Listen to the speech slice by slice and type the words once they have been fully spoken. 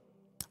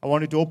I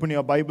want you to open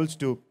your Bibles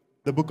to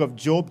the book of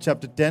Job,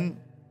 chapter 10,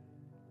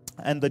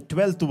 and the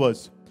 12th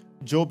verse.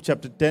 Job,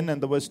 chapter 10,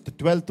 and the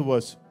 12th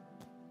verse.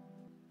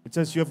 It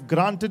says, "You have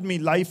granted me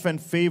life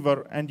and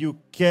favor, and your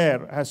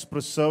care has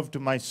preserved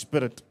my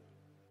spirit."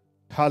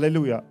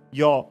 Hallelujah.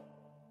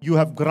 You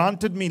have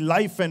granted me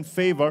life and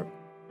favor,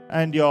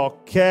 and your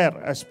care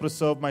has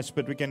preserved my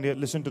spirit. We can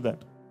listen to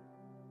that.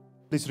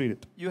 Please read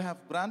it. You have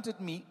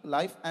granted me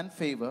life and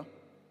favor,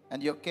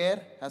 and your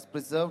care has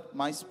preserved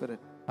my spirit.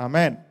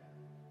 Amen.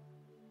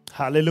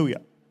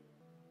 Hallelujah.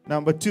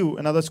 Number 2,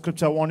 another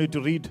scripture I want you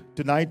to read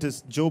tonight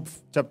is Job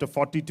chapter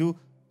 42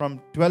 from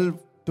 12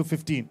 to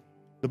 15.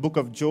 The book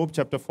of Job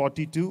chapter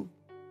 42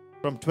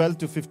 from 12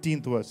 to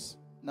 15th verse.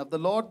 Now the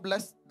Lord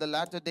blessed the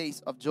latter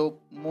days of Job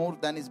more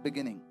than his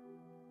beginning.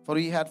 For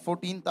he had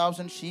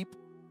 14,000 sheep,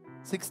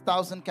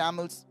 6,000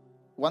 camels,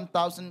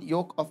 1,000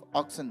 yoke of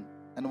oxen,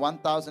 and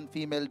 1,000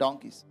 female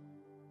donkeys.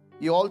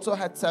 He also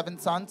had 7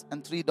 sons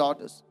and 3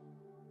 daughters.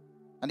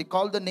 And he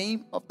called the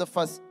name of the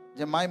first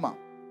Jemimah,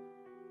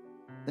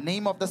 the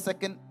name of the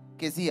second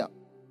Keziah,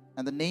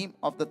 and the name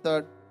of the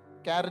third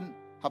Karen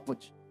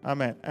Happuch.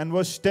 Amen. And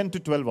verse 10 to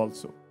 12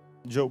 also.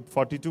 Job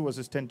 42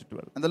 verses 10 to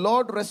 12. And the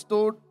Lord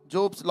restored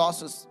Job's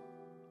losses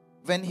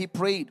when he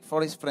prayed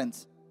for his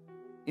friends.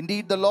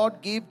 Indeed, the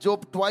Lord gave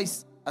Job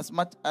twice as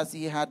much as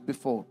he had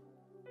before.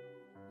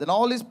 Then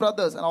all his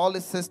brothers and all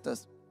his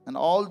sisters and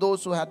all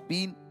those who had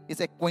been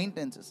his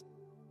acquaintances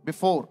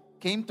before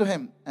came to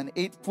him and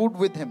ate food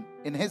with him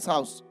in his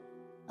house.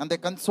 And they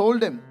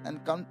consoled him and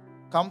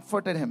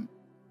comforted him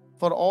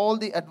for all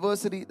the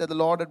adversity that the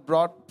Lord had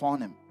brought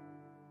upon him.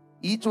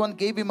 Each one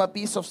gave him a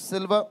piece of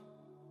silver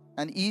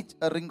and each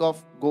a ring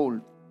of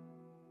gold.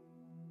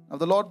 Now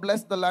the Lord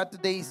blessed the latter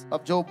days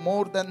of Job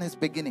more than his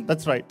beginning.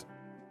 That's right.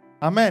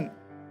 Amen.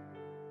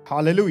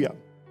 Hallelujah.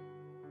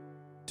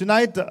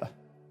 Tonight,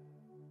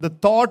 the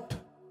thought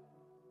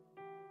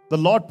the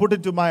Lord put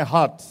into my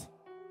heart.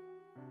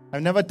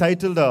 I've never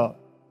titled a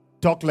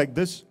talk like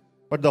this,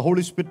 but the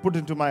Holy Spirit put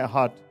into my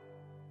heart.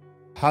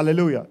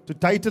 Hallelujah. To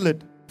title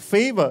it,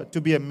 "Favor to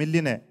be a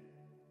Millionaire."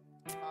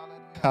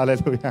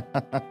 Hallelujah.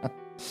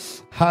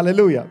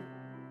 Hallelujah.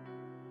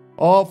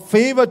 Or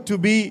favor to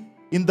be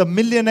in the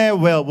millionaire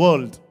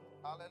world.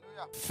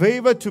 Hallelujah.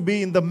 Favor to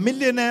be in the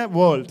millionaire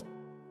world.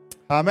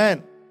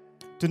 Amen.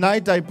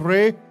 Tonight I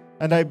pray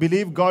and I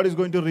believe God is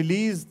going to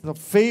release the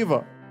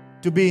favor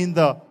to be in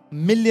the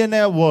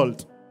millionaire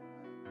world.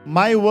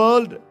 My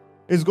world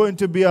is going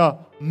to be a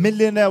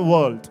millionaire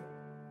world.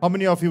 How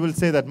many of you will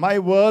say that? My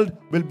world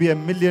will be a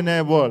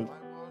millionaire world.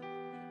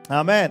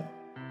 Amen.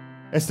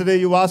 Yesterday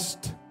you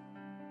asked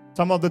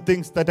some of the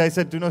things that I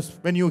said,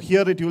 when you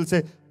hear it, you will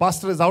say,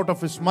 "Pastor is out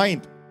of his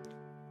mind."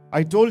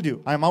 I told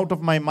you, I'm out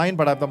of my mind,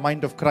 but I have the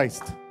mind of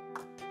Christ.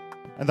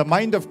 And the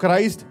mind of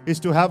Christ is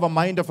to have a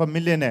mind of a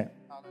millionaire.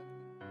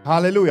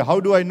 Hallelujah.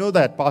 How do I know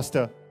that,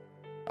 Pastor?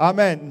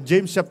 Amen.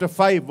 James chapter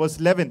 5 verse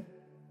 11.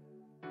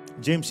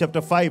 James chapter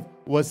 5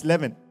 verse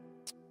 11.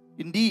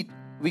 Indeed,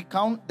 we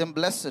count them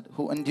blessed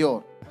who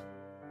endure.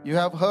 You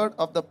have heard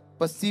of the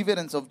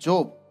perseverance of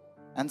Job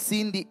and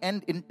seen the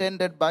end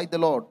intended by the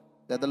Lord,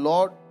 that the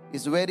Lord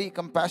is very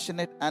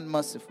compassionate and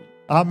merciful.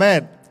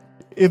 Amen.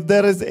 If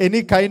there is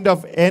any kind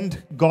of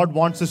end God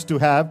wants us to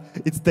have,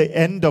 it's the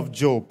end of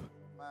Job.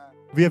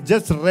 We have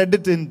just read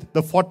it in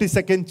the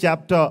 42nd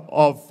chapter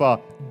of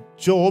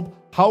Job,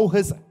 how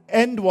his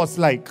end was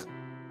like.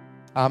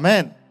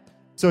 Amen.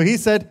 So he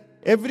said,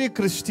 every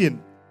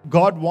Christian,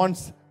 God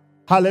wants,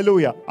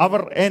 hallelujah,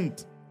 our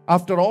end.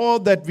 After all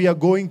that we are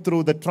going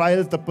through, the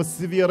trials, the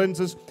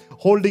perseverances,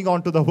 holding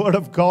on to the word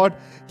of God,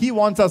 He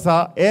wants us,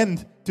 our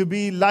end, to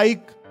be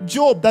like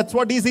Job. That's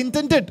what He's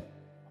intended.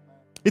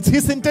 It's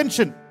His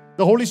intention.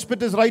 The Holy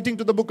Spirit is writing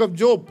to the book of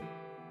Job.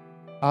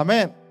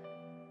 Amen.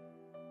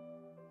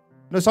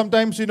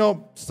 Sometimes,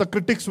 the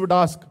critics would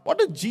ask, what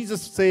does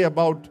Jesus say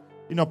about,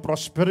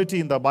 prosperity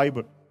in the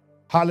Bible?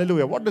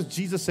 Hallelujah. What does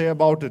Jesus say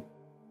about it?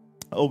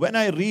 When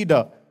I read,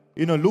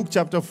 Luke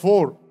chapter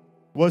 4,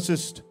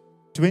 verses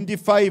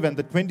 25 and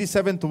the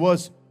 27th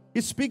verse,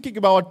 he's speaking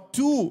about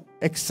 2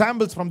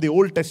 examples from the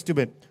Old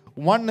Testament.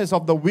 One is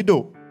of the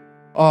widow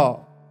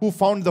who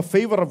found the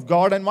favor of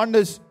God, and one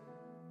is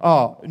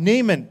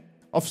Naaman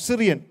of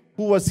Syrian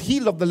who was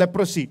healed of the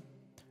leprosy.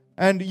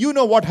 And you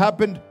know what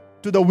happened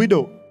to the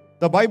widow.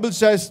 The Bible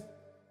says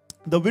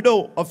the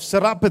widow of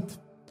Serapith,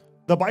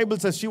 the Bible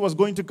says she was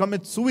going to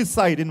commit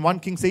suicide in 1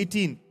 Kings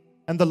 18.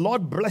 And the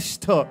Lord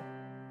blessed her.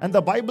 And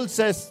the Bible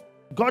says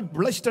God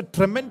blessed her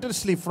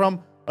tremendously.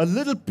 From a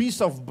little piece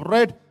of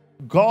bread,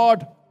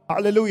 God,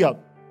 hallelujah,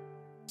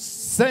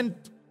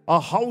 sent a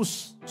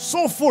house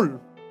so full.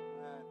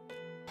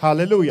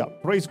 Hallelujah.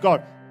 Praise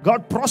God.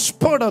 God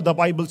prospered her, the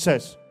Bible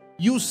says.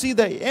 You see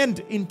the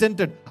end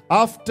intended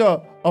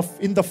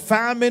in the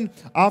famine,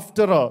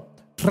 after a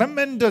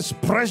tremendous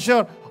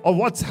pressure of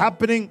what's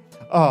happening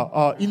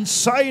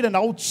inside and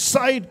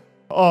outside.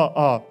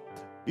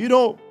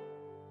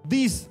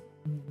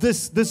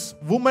 This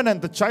woman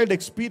and the child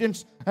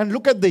experienced, and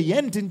look at the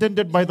end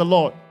intended by the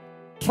Lord.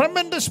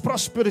 Tremendous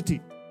prosperity.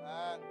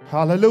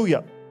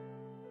 Hallelujah.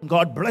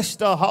 God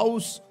blessed her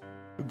house.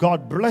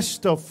 God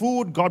blessed her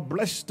food. God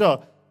blessed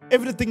her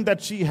everything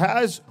that she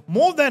has,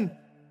 more than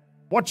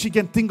what she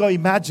can think or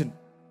imagine.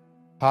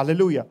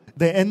 Hallelujah.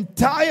 The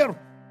entire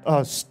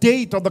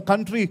state of the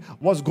country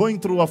was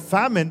going through a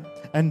famine,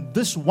 and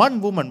this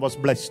one woman was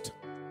blessed.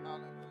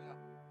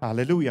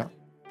 Hallelujah.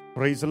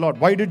 Praise the Lord.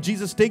 Why did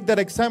Jesus take that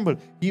example?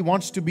 He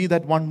wants to be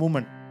that one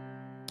woman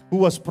who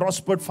was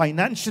prospered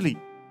financially.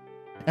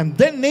 And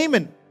then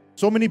Naaman.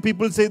 So many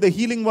people say the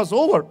healing was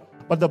over,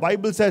 but the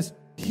Bible says,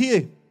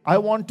 here, I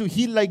want to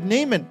heal like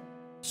Naaman.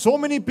 So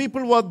many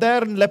people were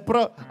there in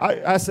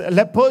as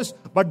lepers,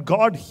 but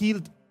God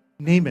healed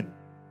Naaman.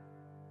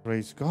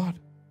 Praise God.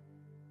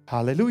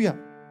 Hallelujah.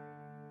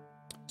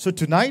 So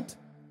tonight,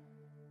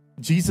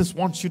 Jesus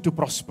wants you to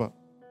prosper,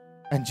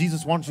 and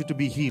Jesus wants you to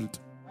be healed.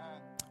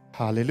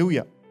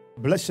 Hallelujah.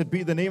 Blessed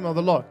be the name of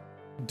the Lord.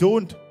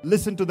 Don't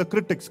listen to the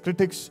critics.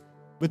 Critics,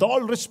 with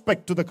all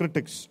respect to the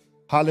critics.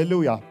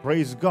 Hallelujah.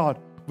 Praise God.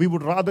 We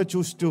would rather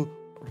choose to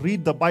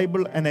read the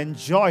Bible and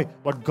enjoy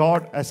what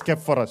God has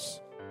kept for us.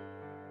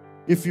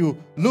 If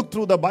you look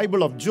through the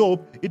Bible of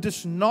Job, it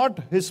is not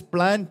his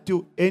plan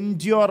to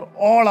endure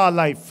all our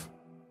life.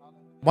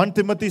 1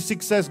 Timothy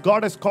 6 says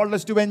God has called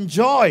us to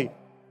enjoy.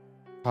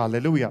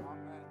 Hallelujah.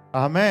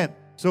 Amen.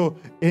 So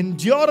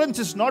endurance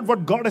is not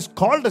what God has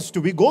called us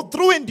to. We go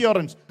through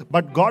endurance,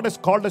 but God has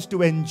called us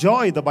to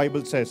enjoy, the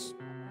Bible says.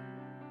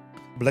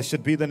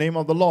 Blessed be the name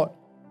of the Lord.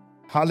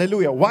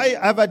 Hallelujah. Why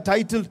have I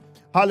titled,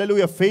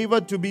 hallelujah, Favor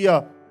to be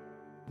a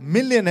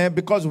millionaire?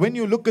 Because when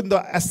you look in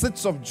the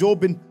assets of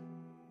Job in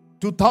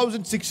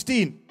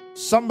 2016,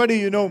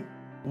 somebody,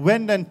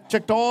 went and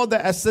checked all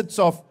the assets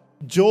of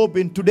Job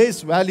in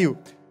today's value.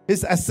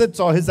 His assets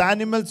or his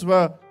animals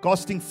were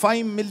costing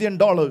 $5 million.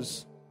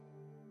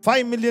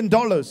 $5 million.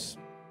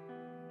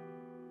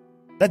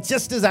 That's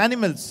just his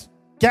animals,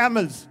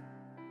 camels,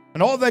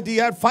 and all that he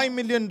had, $5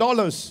 million.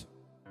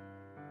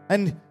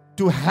 And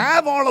to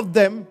have all of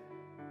them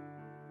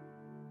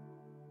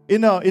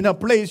in a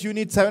place, you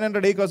need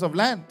 700 acres of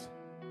land.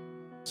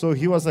 So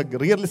he was a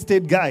real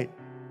estate guy.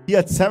 He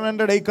had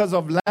 700 acres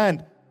of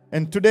land.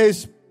 And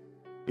today's,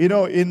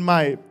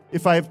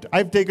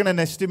 I've taken an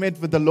estimate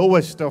with the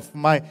lowest of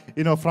my,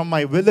 from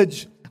my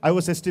village, I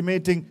was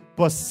estimating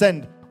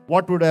percent.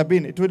 What would have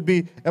been? It would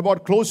be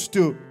about close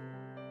to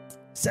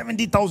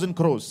 70,000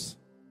 crores.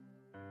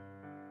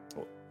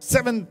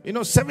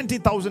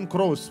 70,000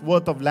 crores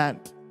worth of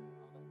land.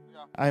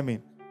 I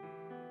mean.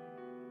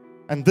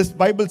 And this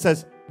Bible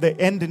says, the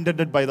end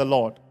intended by the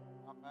Lord.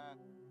 Amen.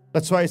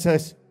 That's why it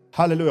says,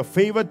 hallelujah,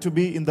 favor to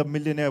be in the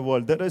millionaire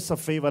world. There is a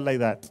favor like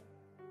that.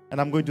 And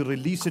I'm going to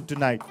release it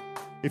tonight.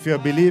 If you're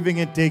believing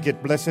it, take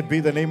it. Blessed be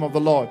the name of the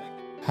Lord.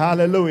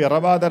 Hallelujah.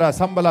 Rabadara,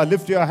 Sambala,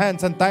 lift your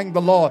hands and thank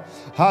the Lord.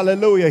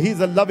 Hallelujah.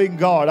 He's a loving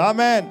God.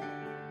 Amen.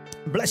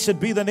 Blessed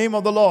be the name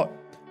of the Lord.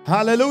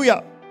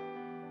 Hallelujah.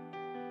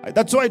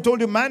 That's why I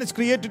told you, man is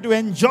created to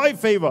enjoy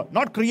favor,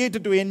 not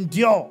created to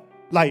endure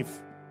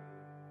life.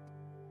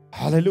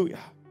 Hallelujah.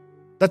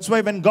 That's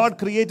why when God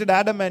created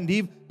Adam and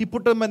Eve, He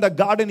put them in the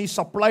garden, He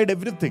supplied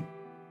everything.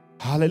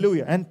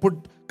 Hallelujah. And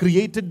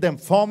created them,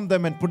 formed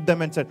them and put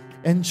them and said,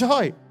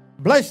 enjoy,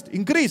 blessed,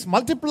 increase,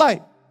 multiply,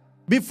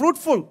 be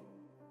fruitful.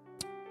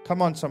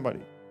 Come on,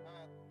 somebody.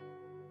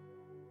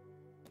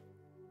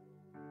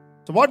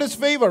 So what is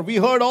favor? We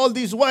heard all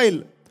these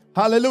while.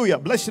 Hallelujah.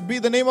 Blessed be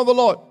the name of the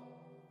Lord.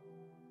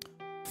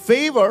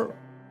 Favor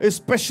is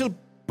special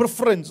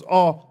preference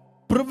or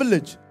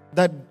privilege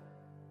that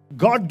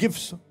God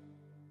gives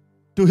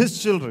to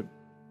His children.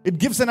 It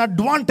gives an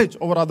advantage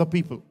over other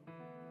people.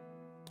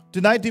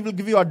 Tonight He will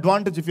give you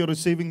advantage if you're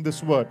receiving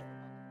this word.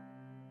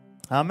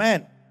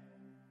 Amen.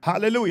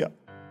 Hallelujah.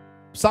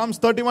 Psalms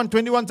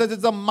 31:21 says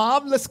it's a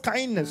marvelous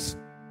kindness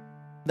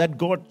that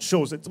God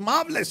shows. It's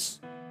marvelous.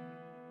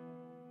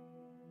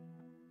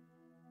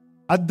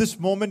 At this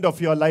moment of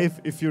your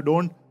life, if you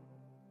don't,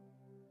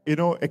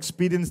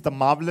 experience the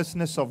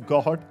marvelousness of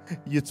God,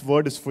 His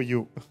word is for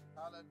you.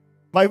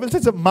 Bible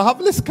says a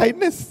marvelous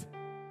kindness.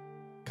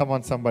 Come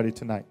on, somebody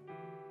tonight.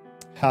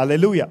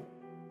 Hallelujah.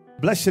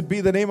 Blessed be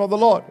the name of the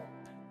Lord.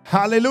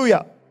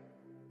 Hallelujah.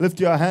 Lift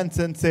your hands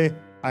and say,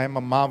 I am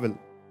a marvel.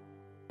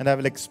 And I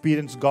will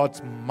experience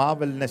God's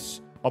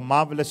marvelousness or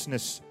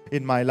marvelousness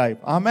in my life.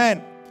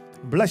 Amen.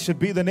 Blessed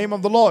be the name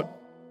of the Lord.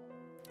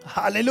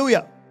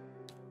 Hallelujah.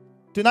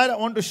 Tonight I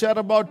want to share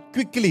about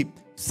quickly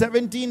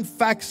 17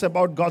 facts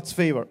about God's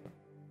favor.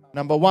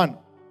 Number 1,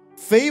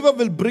 favor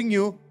will bring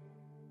you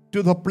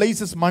to the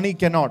places money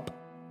cannot.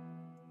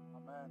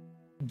 Amen.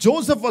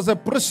 Joseph was a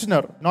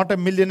prisoner, not a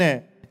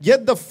millionaire.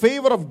 Yet the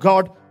favor of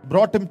God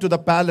brought him to the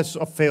palace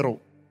of Pharaoh.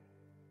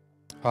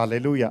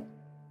 Hallelujah.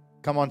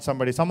 Come on,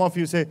 somebody. Some of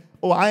you say,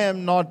 oh, I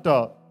am not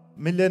a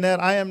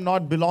millionaire. I am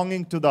not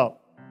belonging to the...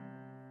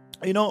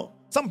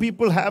 some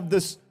people have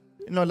this,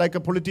 like a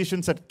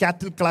politician said,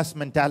 cattle class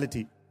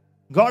mentality.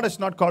 God has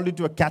not called you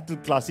to a cattle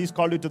class. He's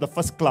called you to the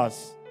first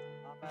class.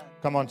 Amen.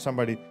 Come on,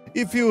 somebody.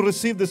 If you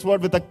receive this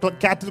word with a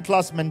cattle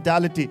class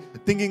mentality,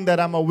 thinking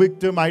that I'm a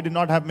victim, I did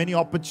not have many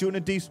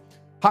opportunities.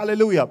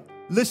 Hallelujah.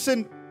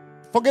 Listen,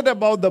 Forget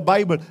about the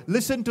Bible.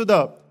 Listen to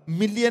the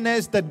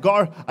millionaires that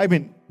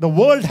the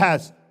world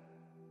has.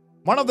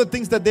 One of the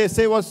things that they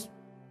say was,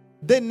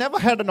 they never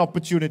had an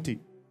opportunity.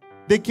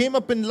 They came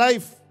up in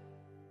life,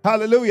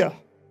 hallelujah,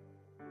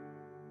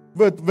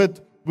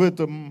 with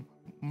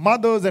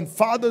mothers and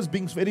fathers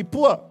being very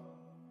poor.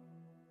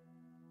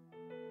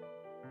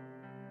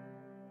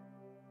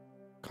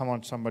 Come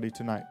on, somebody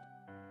tonight.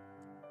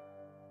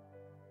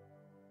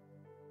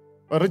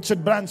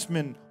 Richard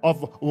Branson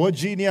of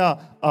Virginia,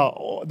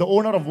 the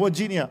owner of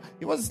Virginia,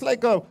 he was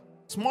like a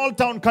small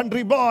town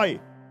country boy.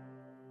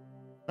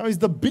 Now he's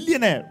the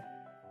billionaire.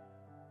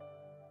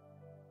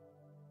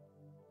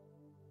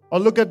 Or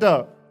look at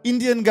the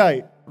Indian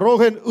guy,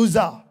 Rohan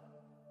Uza,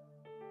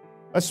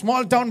 a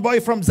small town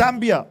boy from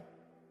Zambia.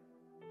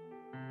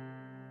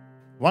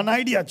 One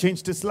idea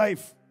changed his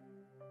life.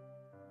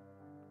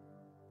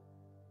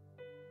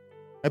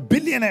 A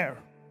billionaire.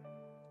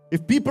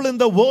 If people in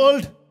the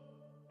world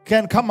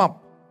can come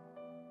up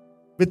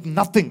with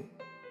nothing,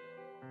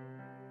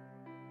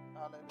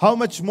 how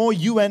much more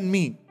you and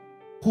me,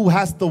 who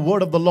has the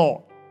word of the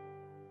Lord,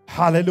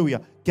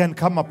 hallelujah, can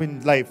come up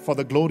in life for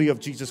the glory of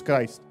Jesus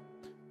Christ.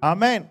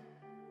 Amen.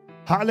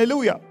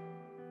 Hallelujah.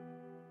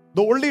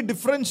 The only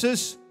difference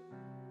is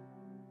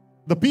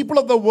the people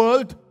of the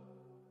world,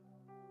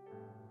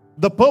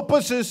 the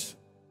purpose is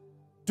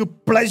to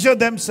pleasure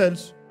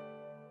themselves.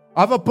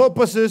 Our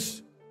purpose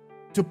is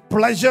to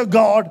pleasure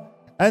God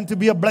and to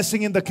be a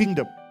blessing in the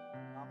kingdom.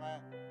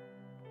 Amen.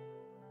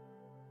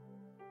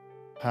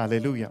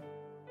 Hallelujah.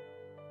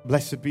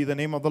 Blessed be the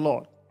name of the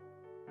Lord.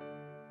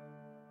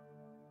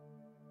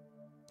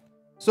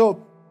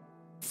 So,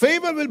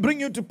 favor will bring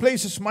you to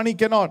places money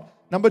cannot.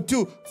 Number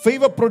 2,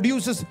 favor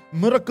produces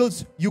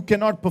miracles you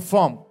cannot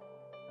perform.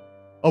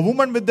 A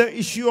woman with the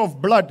issue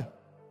of blood.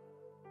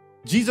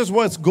 Jesus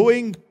was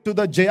going to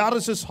the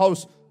Jairus'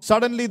 house.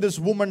 Suddenly this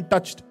woman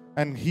touched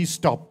and he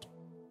stopped.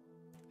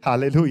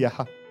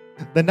 Hallelujah.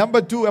 The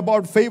number 2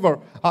 about favor,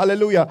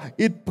 hallelujah,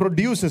 it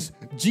produces.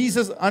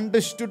 Jesus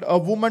understood a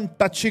woman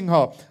touching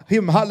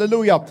him,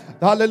 hallelujah,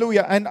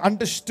 hallelujah, and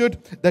understood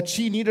that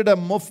she needed a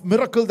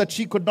miracle that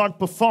she could not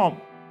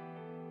perform.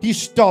 He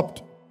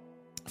stopped.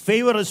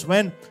 Favor is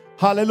when,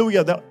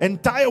 hallelujah, the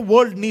entire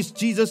world needs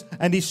Jesus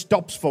and he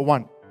stops for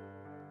one.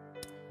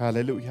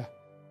 Hallelujah.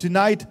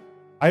 Tonight,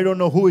 I don't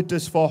know who it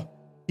is for.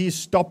 He is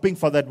stopping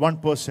for that one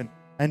person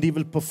and he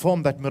will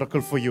perform that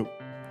miracle for you.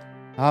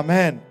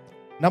 Amen.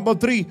 Number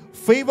 3,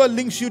 favor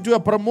links you to a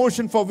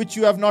promotion for which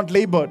you have not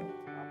labored.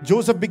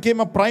 Joseph became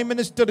a prime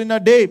minister in a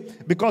day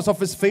because of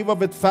his favor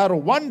with Pharaoh.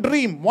 One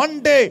dream,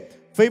 one day,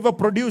 favor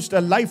produced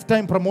a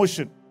lifetime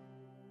promotion.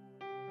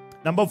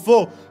 Number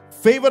 4,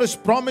 favor is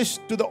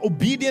promised to the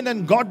obedient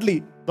and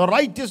godly. The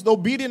righteous, the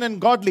obedient and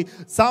godly.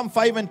 Psalm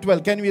 5 and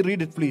 12. Can we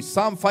read it, please?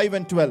 Psalm 5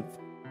 and 12.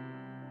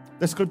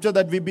 The scripture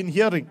that we've been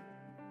hearing.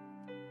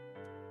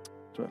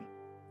 12.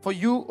 For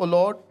you, O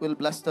Lord, will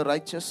bless the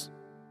righteous.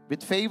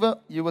 With favor,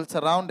 you will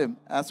surround him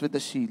as with a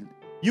shield.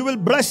 You will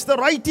bless the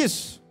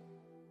righteous.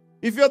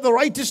 If you are the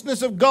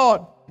righteousness of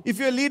God, if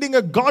you are leading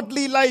a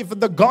godly life,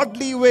 the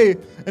godly way,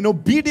 an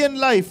obedient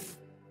life,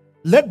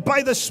 led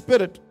by the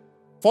Spirit,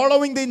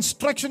 following the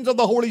instructions of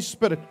the Holy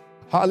Spirit,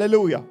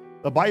 hallelujah.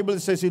 The Bible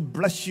says He'll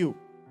bless you.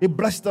 He'll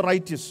bless the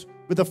righteous.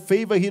 With a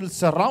favor, He'll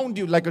surround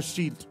you like a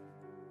shield.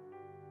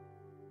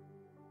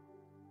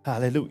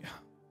 Hallelujah.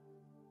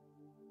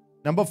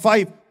 Number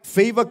 5,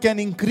 favor can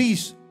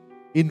increase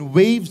in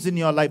waves in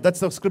your life.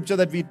 That's the scripture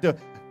that we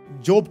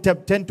Job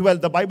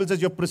 10:12. The Bible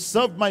says, you have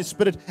preserved my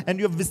spirit and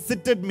you have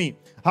visited me.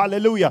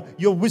 Hallelujah.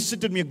 You have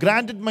visited me,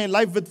 granted my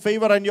life with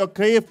favor and your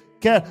care.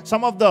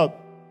 Some of the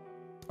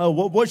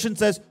version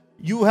says,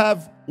 you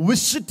have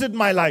visited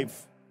my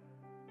life.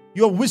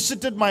 You have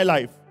visited my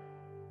life.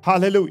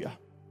 Hallelujah.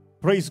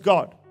 Praise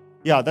God.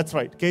 Yeah, that's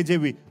right.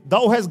 KJV.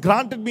 Thou hast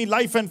granted me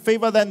life and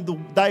favor, then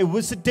thy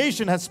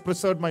visitation has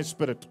preserved my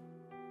spirit.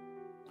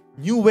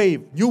 New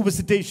wave, new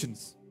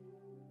visitations.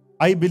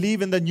 I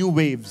believe in the new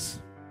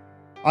waves.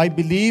 I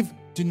believe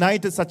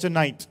tonight is such a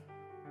night.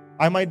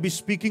 I might be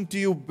speaking to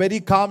you very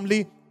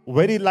calmly,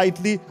 very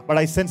lightly, but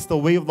I sense the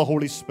wave of the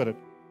Holy Spirit.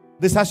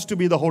 This has to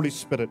be the Holy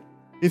Spirit.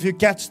 If you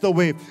catch the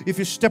wave, if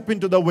you step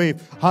into the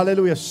wave,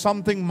 hallelujah,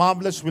 something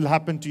marvelous will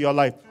happen to your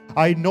life.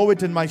 I know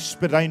it in my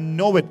spirit. I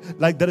know it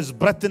like there is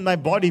breath in my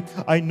body.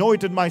 I know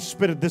it in my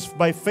spirit. This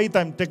by faith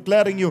I'm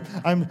declaring you.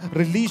 I'm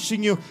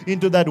releasing you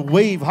into that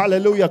wave.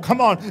 Hallelujah.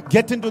 Come on,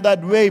 get into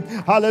that wave.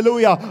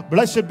 Hallelujah.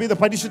 Blessed be the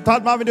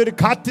പരിശുദ്ധാത്മാവിന്റെ ഒരു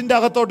കാറ്റിന്റെ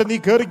അകത്തോട്ട് നീ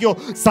കേറിക്കോ.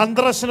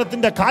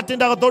 സന്ദർശനത്തിന്റെ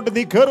കാറ്റിന്റെ അകത്തോട്ട്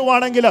നീ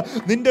കേറുവാണെങ്കിൽ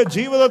നിന്റെ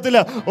ജീവിതത്തിൽ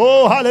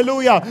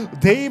hallelujah,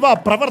 ദൈവ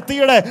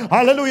പ്രവൃത്തിയുടെ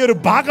hallelujah ഒരു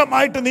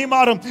ഭാഗമായിട്ട് നീ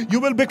മാറും. You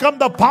will become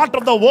the part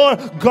of the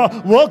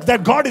work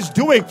that God is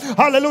doing.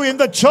 Hallelujah. In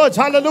the church.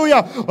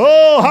 Hallelujah.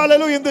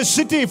 Hallelujah, in the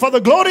city for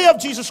the glory of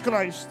Jesus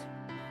Christ.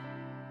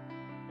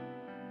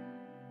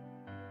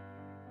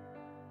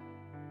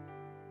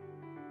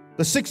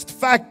 The 6th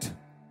fact,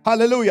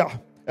 hallelujah,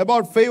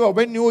 about favor.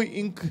 When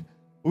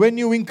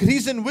you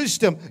increase in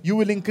wisdom, you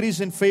will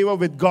increase in favor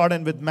with God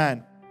and with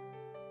man.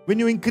 When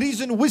you increase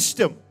in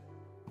wisdom,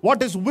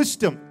 what is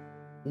wisdom?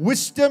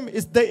 Wisdom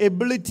is the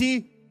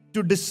ability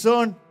to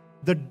discern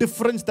the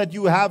difference that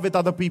you have with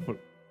other people.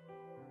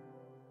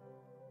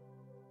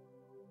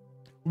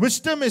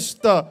 Wisdom is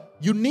the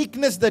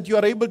uniqueness that you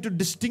are able to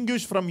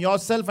distinguish from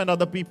yourself and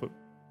other people.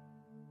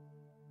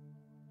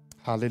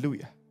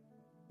 Hallelujah.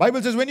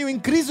 Bible says when you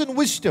increase in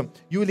wisdom,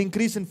 you will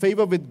increase in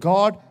favor with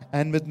God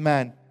and with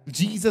man.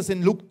 Jesus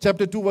in Luke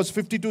chapter 2 verse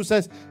 52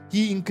 says,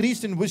 he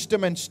increased in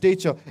wisdom and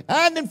stature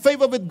and in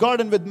favor with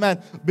God and with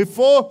man.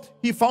 Before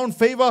he found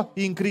favor,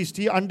 he increased.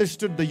 He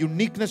understood the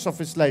uniqueness of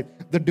his life,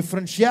 the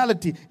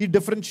differentiality. He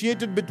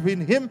differentiated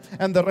between him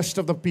and the rest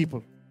of the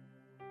people.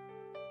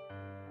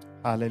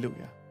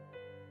 Hallelujah.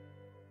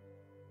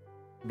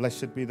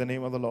 Blessed be the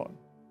name of the Lord.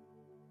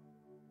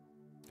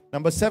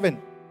 Number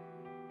 7.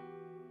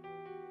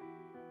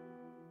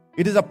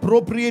 It is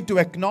appropriate to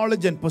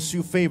acknowledge and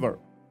pursue favor.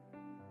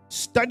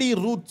 Study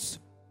Ruth's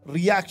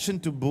reaction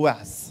to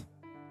Boaz.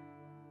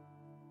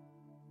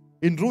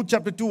 In Ruth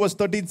chapter 2 verse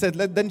 13 says,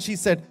 then she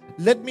said,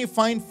 let me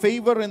find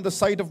favor in the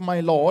sight of my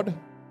Lord,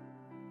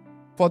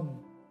 for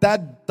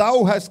that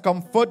thou hast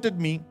comforted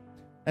me,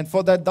 and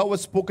for that thou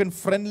hast spoken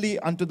friendly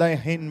unto thy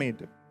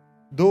handmaid,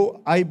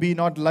 though I be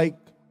not like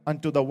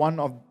unto the one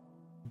of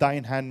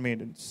thine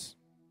handmaidens.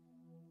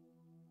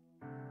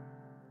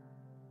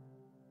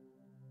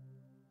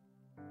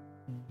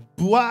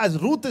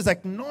 Ruth is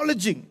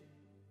acknowledging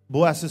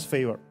Boaz's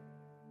favor.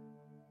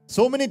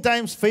 So many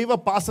times favor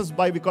passes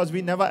by because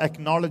we never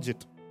acknowledge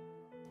it.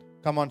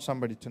 Come on,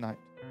 somebody tonight.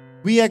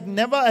 We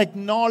never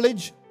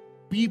acknowledge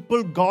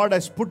people God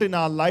has put in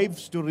our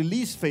lives to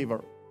release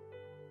favor,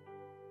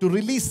 to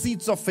release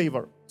seeds of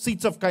favor,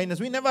 seeds of kindness.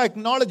 We never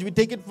acknowledge, we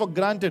take it for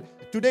granted.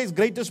 Today's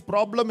greatest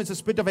problem is a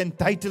spirit of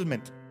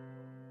entitlement.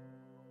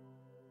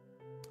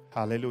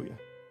 Hallelujah.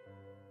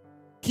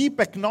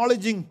 Keep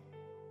acknowledging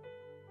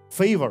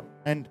favor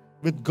and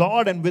with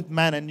God and with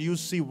man, and you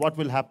see what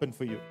will happen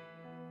for you.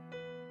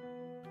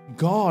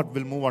 God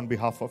will move on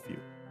behalf of you.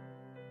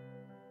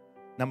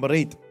 Number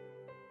 8.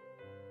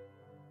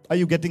 Are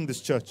you getting this,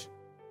 church?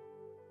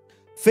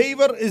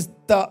 Favor is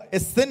the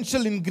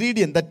essential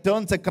ingredient that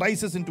turns a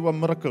crisis into a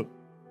miracle.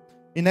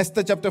 In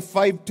Esther chapter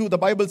 5:2, the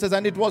Bible says,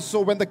 and it was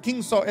so when the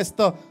king saw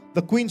Esther,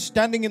 the queen,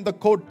 standing in the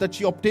court, that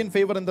she obtained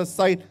favor in the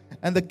sight.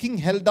 And the king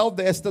held out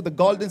the Esther, the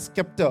golden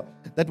scepter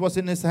that was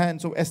in his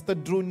hand. So Esther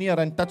drew near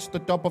and touched the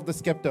top of the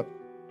scepter.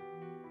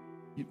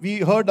 We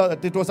heard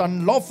that it was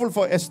unlawful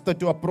for Esther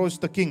to approach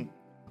the king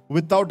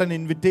without an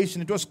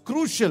invitation. It was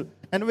crucial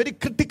and a very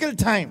critical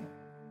time.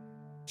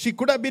 She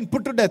could have been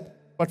put to death,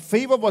 but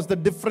favor was the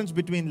difference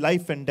between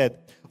life and death.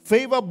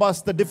 Favor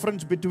is the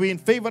difference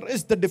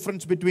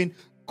between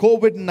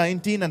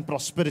COVID-19 and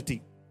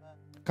prosperity.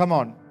 Come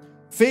on.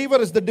 Favor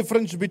is the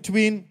difference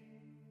between,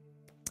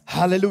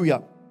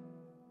 hallelujah,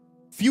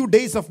 few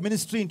days of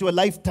ministry into a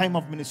lifetime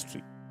of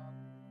ministry.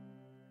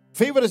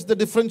 Favor is the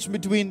difference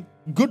between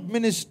good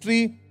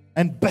ministry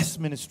and best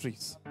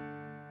ministries.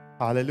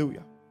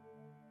 Hallelujah.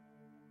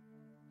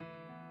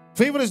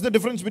 Favor is the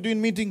difference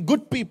between meeting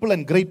good people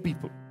and great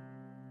people.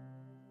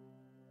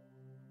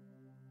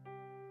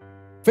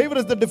 Favor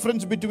is the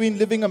difference between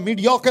living a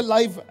mediocre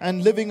life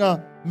and living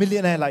a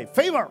millionaire life.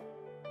 Favor.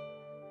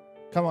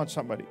 Come on,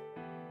 somebody.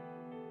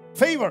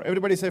 Favor.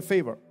 Everybody say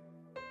favor.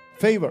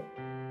 Favor.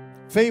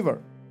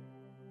 Favor.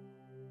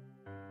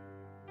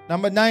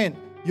 Number 9.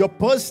 Your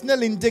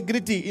personal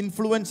integrity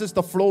influences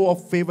the flow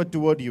of favor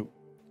toward you.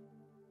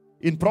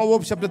 In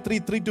Proverbs chapter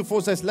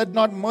 3:3-4 says, let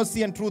not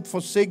mercy and truth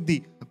forsake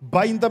thee.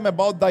 Bind them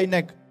about thy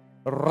neck.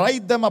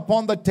 Write them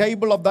upon the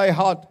table of thy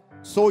heart.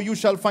 So you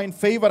shall find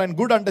favor and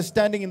good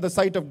understanding in the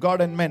sight of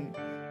God and men.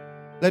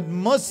 Let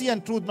mercy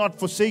and truth not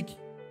forsake you.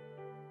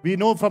 We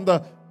know from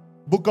the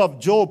book of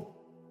Job,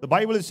 the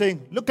Bible is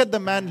saying, look at the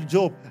man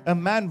Job, a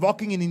man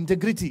walking in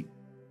integrity.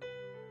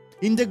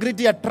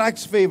 Integrity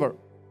attracts favor.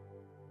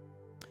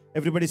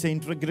 Everybody say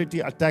integrity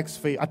attracts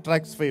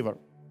favor.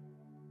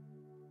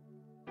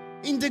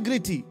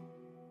 Integrity.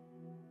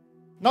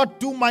 Not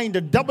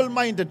two-minded,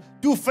 double-minded,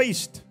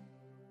 two-faced.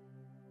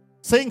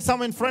 Saying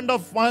some in front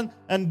of one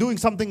and doing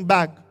something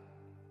back.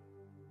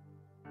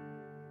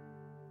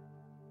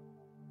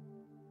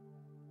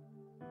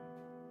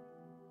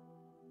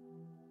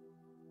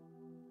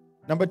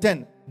 Number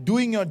 10,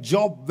 doing your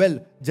job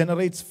well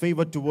generates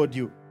favor toward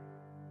you.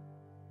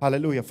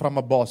 Hallelujah, from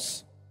a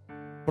boss.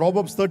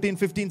 Proverbs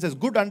 13:15 says,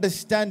 good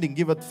understanding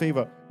giveth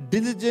favor.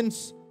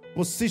 Diligence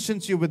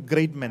positions you with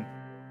great men.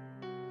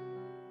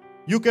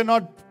 You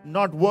cannot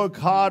not work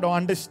hard or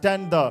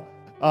understand the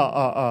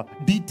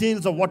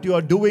details of what you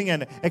are doing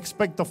and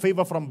expect the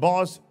favor from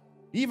boss.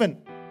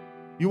 Even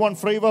you want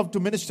favor to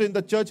minister in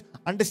the church,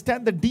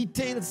 understand the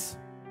details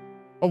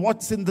of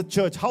what's in the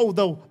church, how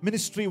the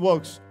ministry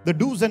works, the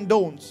do's and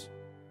don'ts.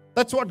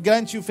 That's what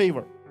grants you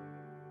favor.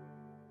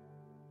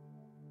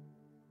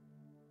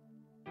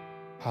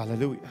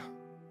 Hallelujah.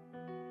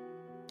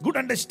 Good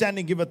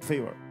understanding giveth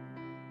favor.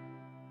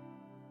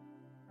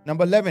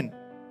 Number 11,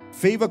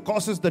 favor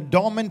causes the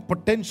dormant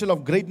potential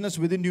of greatness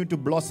within you to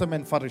blossom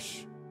and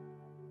flourish.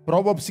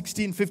 Proverbs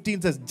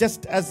 16:15 says,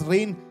 just as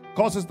rain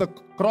causes the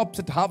crops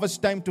at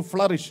harvest time to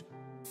flourish.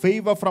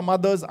 Favor from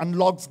others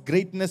unlocks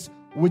greatness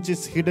which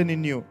is hidden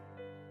in you.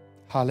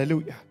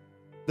 Hallelujah.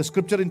 The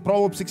scripture in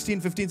Proverbs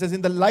 16:15 says,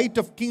 in the light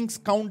of king's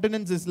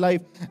countenance is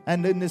life,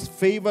 and in his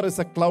favor is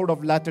a cloud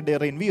of latter-day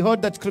rain. We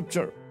heard that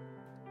scripture.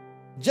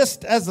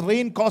 Just as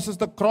rain causes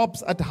the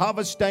crops at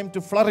harvest time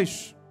to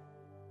flourish,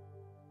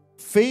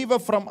 favor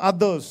from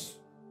others,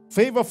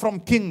 favor from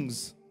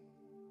kings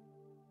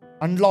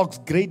unlocks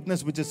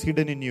greatness which is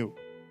hidden in you.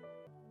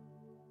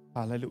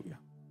 Hallelujah.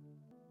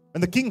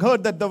 When the king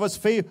heard that there was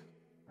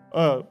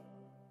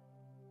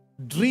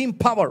dream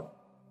power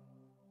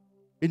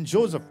in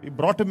Joseph, he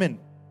brought him in.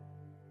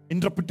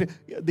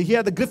 He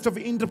had the gift of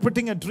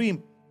interpreting a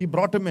dream. He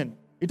brought him in.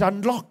 It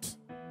unlocked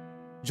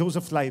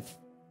Joseph's life.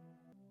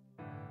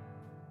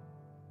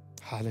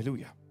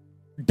 Hallelujah.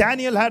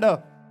 Daniel had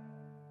a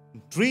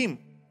dream.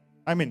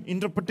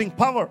 Interpreting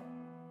power.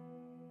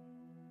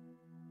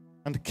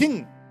 And the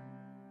king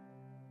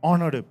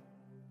honored him.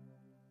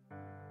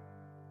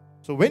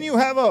 So when you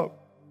have a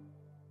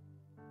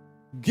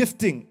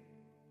gifting,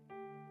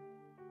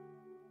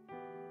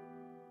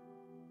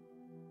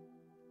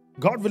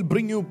 God will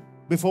bring you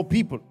before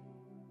people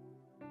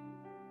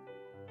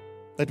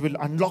that will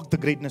unlock the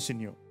greatness in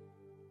you.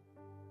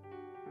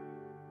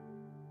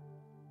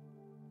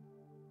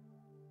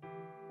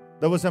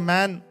 There was a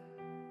man,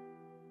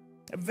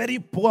 a very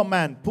poor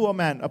man,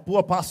 a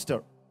poor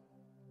pastor.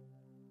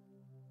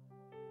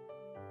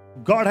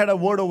 God had a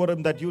word over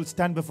him that you will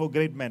stand before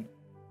great men.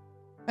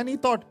 And he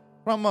thought,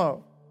 from a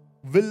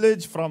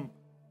village, from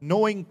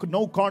knowing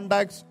no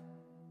contacts,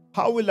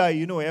 how will I,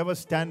 ever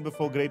stand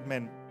before great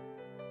men?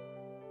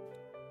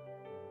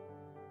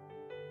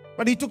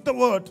 But he took the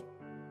word.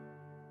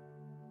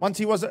 Once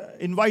he was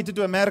invited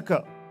to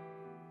America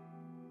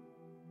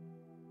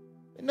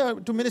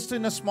to minister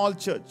in a small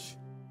church.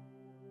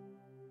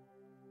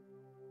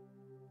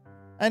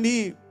 And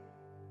he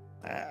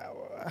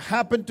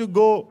happened to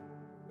go,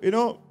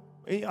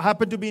 he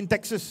happened to be in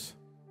Texas.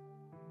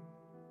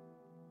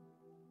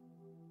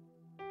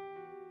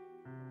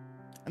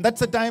 And that's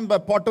the time by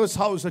Potter's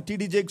house,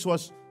 T.D. Jakes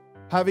was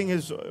having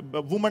his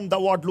Woman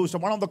Thou Art Loose,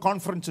 one of the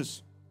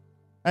conferences.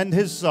 And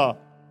his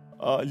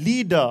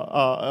leader,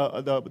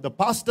 the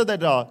pastor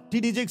that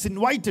T.D. Jakes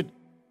invited,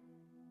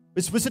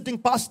 his visiting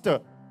pastor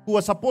who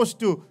was supposed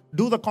to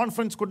do the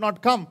conference could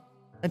not come.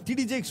 And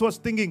T.D. Jakes was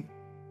thinking,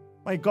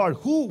 my God,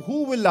 who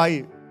will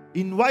I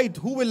invite?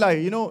 Who will I,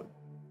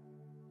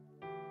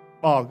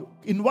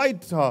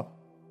 invite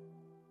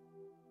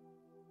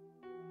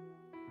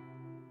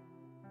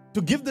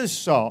to give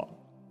this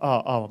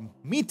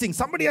meeting?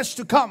 Somebody has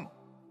to come.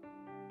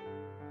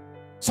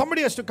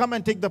 Somebody has to come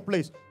and take the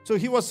place. So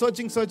he was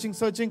searching.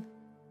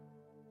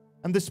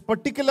 And this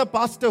particular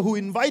pastor who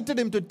invited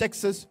him to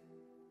Texas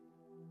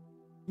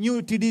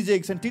knew T.D.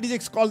 Jakes. And T.D.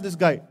 Jakes called this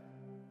guy.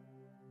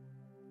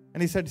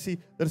 And he said, see,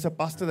 there is a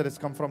pastor that has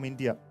come from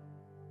India.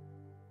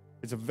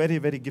 He's a very,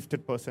 very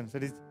gifted person. He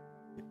said,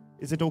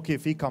 is it okay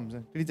if he comes?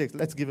 And T.D. Jakes,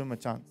 let's give him a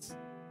chance.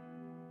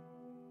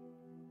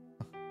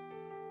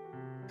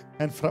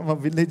 And from a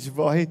village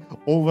boy,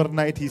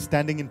 overnight he's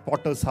standing in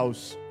Potter's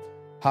house.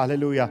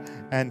 Hallelujah.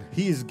 And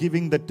he is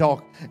giving the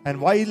talk.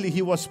 And while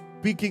he was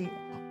speaking,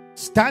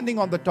 standing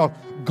on the talk,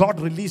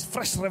 God released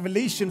fresh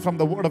revelation from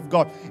the word of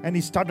God, and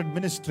he started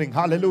ministering.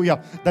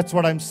 Hallelujah. That's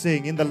what I'm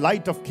saying. In the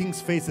light of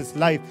King's face is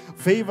life.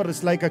 Favor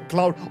is like a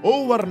cloud.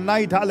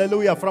 Overnight,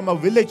 hallelujah, from a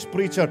village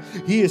preacher,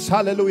 he is,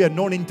 hallelujah,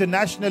 known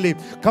internationally.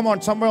 Come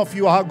on, some of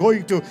you are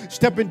going to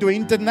step into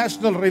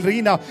international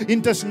arena,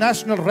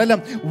 international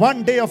realm.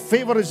 One day of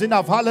favor is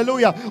enough.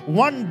 Hallelujah.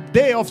 One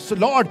day of the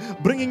Lord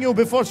bringing you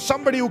before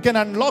somebody who can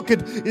unlock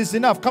it is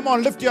enough. Come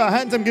on, lift your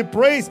hands and give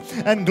praise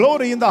and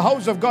glory in the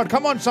house of God.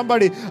 Come on, somebody.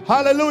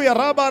 Hallelujah.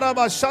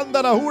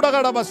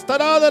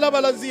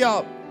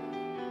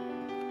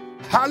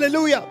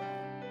 Hallelujah.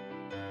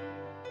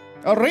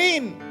 A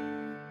rain.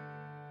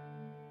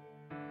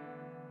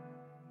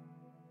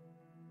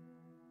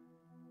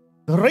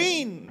 The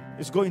rain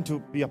is going to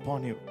be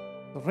upon you.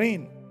 The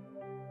rain.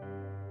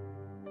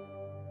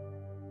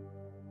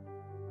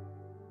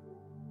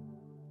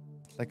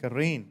 It's like a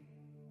rain.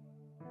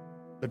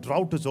 The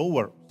drought is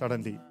over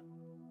suddenly.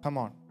 Come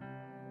on.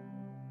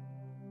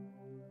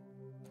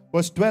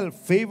 Verse 12,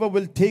 favor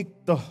will take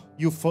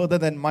you further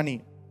than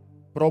money.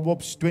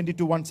 Proverbs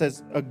 22:1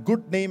 says, a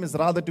good name is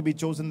rather to be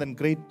chosen than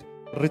great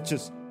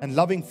riches, and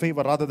loving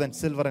favor rather than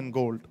silver and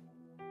gold.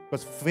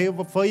 Because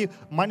favor for you,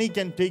 money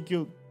can take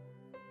you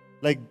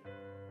like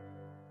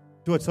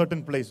to a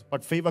certain place,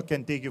 but favor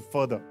can take you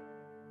further.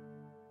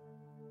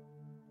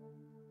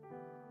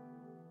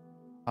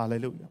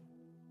 Hallelujah.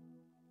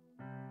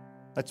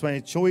 That's when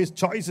it shows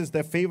choices,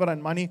 their favor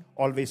and money,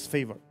 always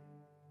favor.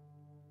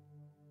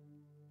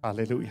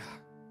 Hallelujah.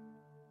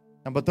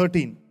 Number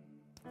 13,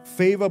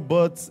 favor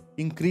births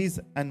increase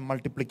and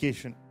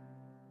multiplication.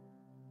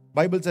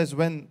 Bible says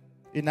when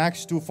in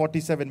Acts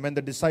 2:47, when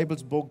the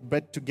disciples broke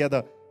bread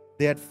together,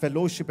 they had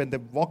fellowship and they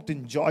walked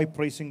in joy,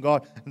 praising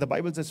God. And the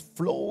Bible says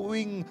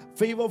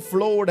favor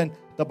flowed, and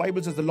the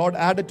Bible says the Lord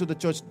added to the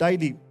church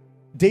daily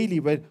daily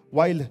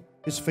while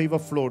His favor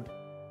flowed.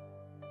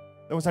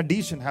 There was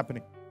addition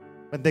happening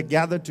when they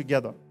gathered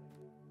together.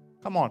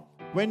 Come on.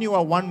 When you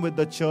are one with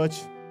the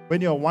church,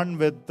 when you are one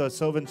with the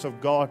servants of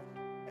God,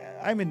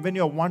 when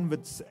you are one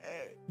with,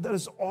 there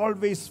is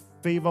always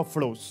favor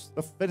flows.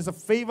 There is a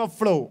favor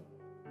flow.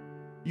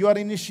 You are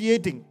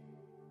initiating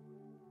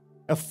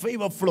a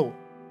favor flow.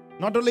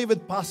 Not only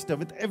with pastor,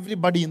 with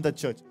everybody in the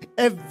church.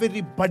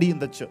 Everybody in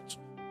the church.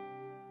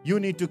 You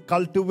need to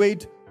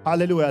cultivate,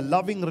 hallelujah, a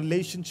loving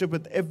relationship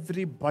with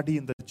everybody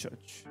in the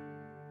church.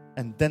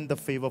 And then the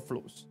favor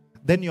flows.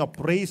 Then your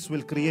praise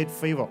will create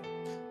favor.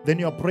 Then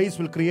your praise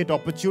will create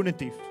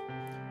opportunities.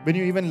 When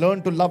you even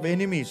learn to love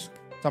enemies,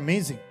 it's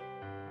amazing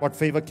what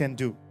favor can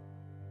do.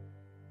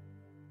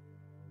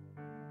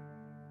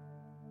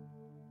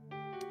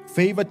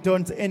 Favor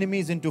turns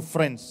enemies into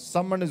friends.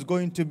 Someone is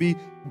going to be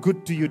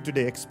good to you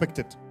today. Expect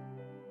it.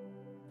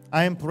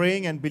 I am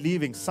praying and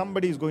believing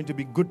somebody is going to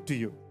be good to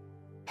you.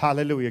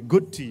 Hallelujah.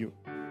 Good to you.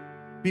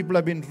 People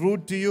have been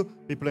rude to you.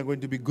 People are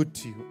going to be good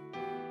to you.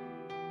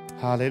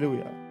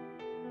 Hallelujah.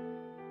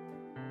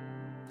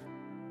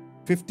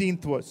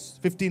 15th verse,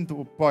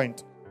 15th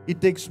point.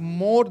 It takes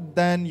more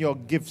than your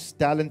gifts,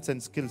 talents,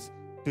 and skills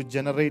to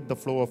generate the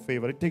flow of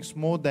favor. It takes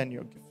more than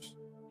your gifts.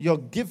 Your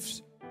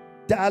gifts,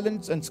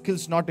 talents, and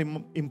skills not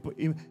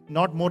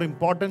more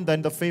important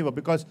than the favor,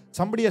 because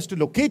somebody has to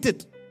locate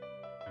it.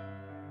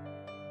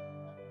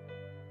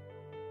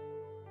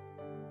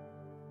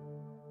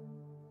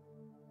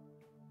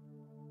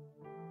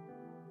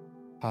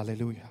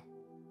 Hallelujah.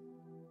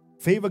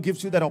 Favor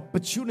gives you that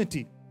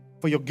opportunity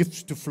for your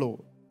gifts to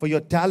flow, for your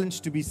talents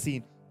to be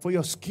seen, for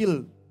your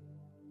skill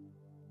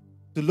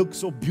to look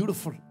so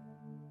beautiful.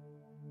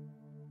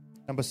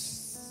 Number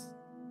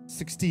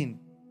 16,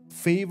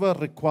 favor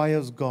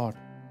requires God.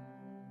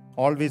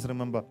 Always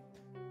remember,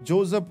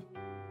 Joseph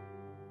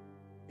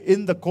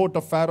in the court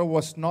of Pharaoh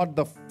was not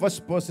the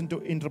first person to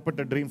interpret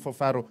a dream for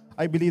Pharaoh.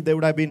 I believe there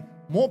would have been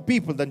more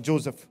people than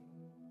Joseph.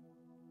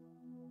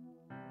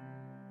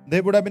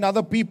 There would have been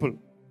other people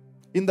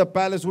in the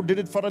palace who did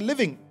it for a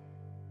living.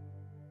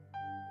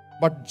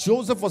 But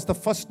Joseph was the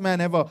first man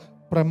ever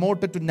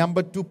promoted to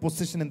number 2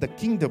 position in the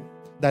kingdom.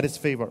 That is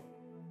favor.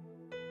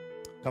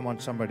 Come on,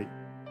 somebody.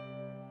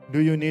 Do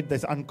you need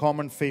this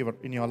uncommon favor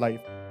in your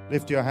life?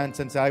 Lift your hands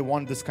and say, I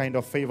want this kind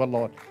of favor,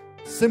 Lord.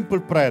 Simple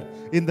prayer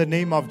in the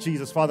name of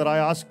Jesus. Father, I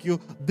ask you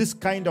this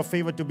kind of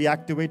favor to be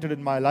activated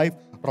in my life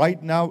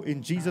right now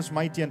in Jesus'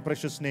 mighty and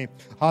precious name.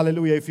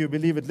 Hallelujah. If you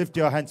believe it, lift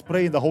your hands.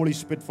 Pray in the Holy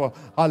Spirit for,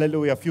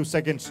 hallelujah, a few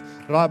seconds.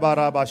 Raba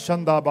raba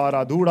shanda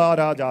bara dura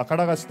raja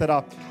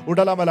kadagastera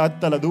udalamala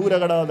attala dura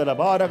gadadala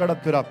bara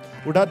gadattira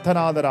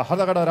udathanadara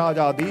hadagada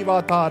raja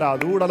divatara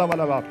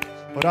dudalavalava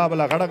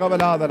urabala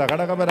gadagabaladara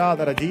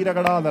gadagabaradara jira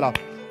gadadala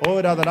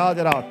orada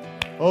rajara.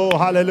 Oh,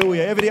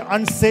 hallelujah. Every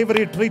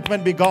unsavory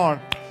treatment be gone.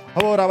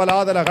 Oh,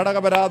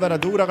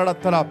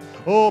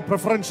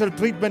 preferential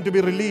treatment to be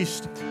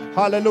released.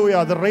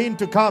 Hallelujah. The rain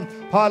to come.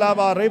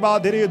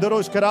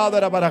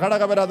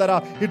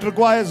 It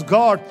requires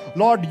God.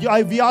 Lord,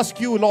 we ask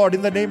you, Lord,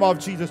 in the name of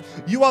Jesus.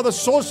 You are the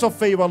source of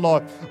favor,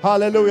 Lord.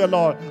 Hallelujah,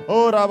 Lord.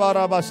 Oh,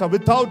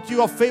 without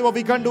you of favor,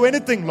 we can't do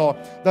anything, Lord.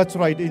 That's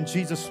right. In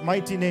Jesus'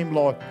 mighty name,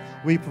 Lord,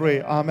 we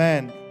pray.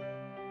 Amen.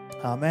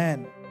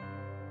 Amen.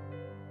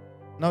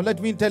 Now, let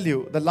me tell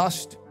you the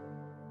last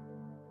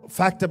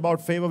fact about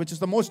favor, which is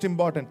the most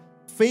important.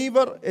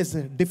 Favor is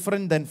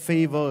different than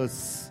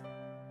favors.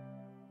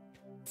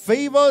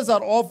 Favors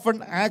are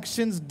often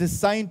actions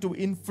designed to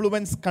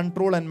influence,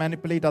 control, and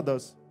manipulate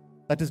others.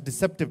 That is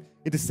deceptive.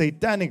 It is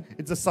satanic.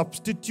 It's a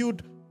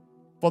substitute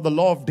for the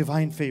law of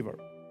divine favor.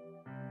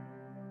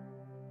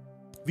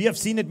 We have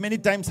seen it many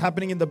times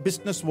happening in the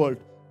business world.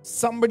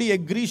 Somebody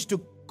agrees to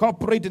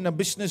cooperate in a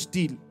business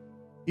deal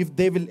if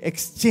they will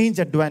exchange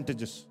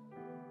advantages.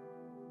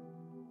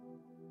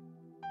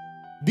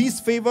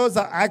 These favors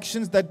are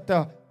actions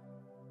that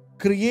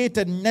create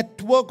a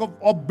network of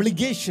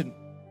obligation,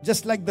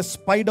 just like the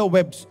spider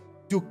webs,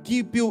 to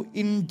keep you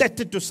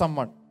indebted to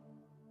someone.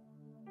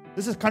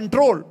 This is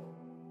control.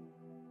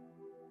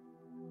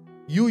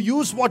 You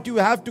use what you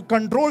have to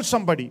control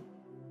somebody.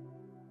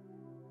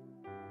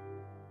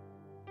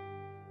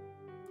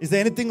 Is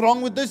there anything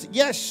wrong with this?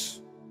 Yes.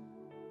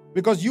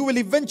 Because you will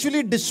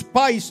eventually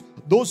despise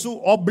those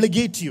who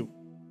obligate you.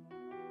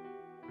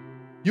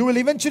 You will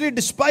eventually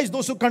despise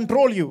those who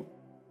control you.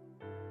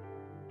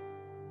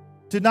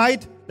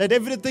 Tonight, let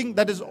everything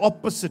that is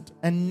opposite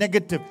and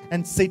negative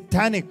and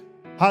satanic,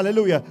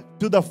 hallelujah,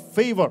 to the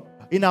favor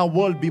in our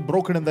world be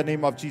broken in the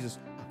name of Jesus.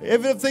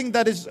 Everything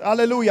that is,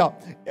 hallelujah,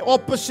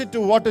 opposite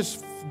to what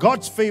is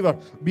God's favor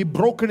be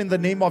broken in the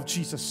name of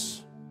Jesus.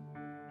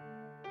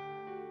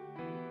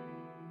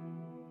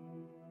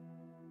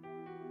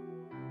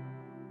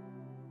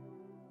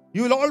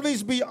 You will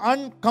always be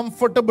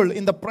uncomfortable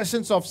in the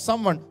presence of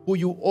someone who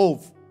you owe.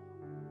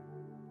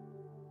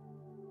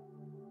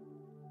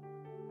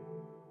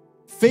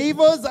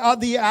 Favors are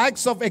the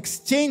acts of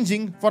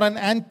exchanging for an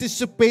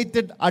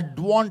anticipated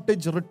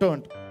advantage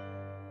returned.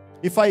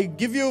 If I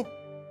give you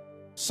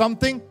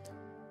something,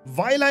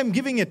 while I'm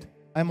giving it,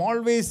 I'm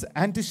always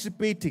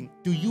anticipating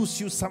to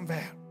use you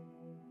somewhere.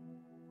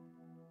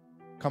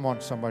 Come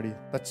on, somebody.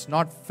 That's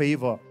not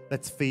favor,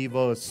 that's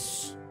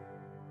favors.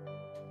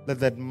 Let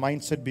that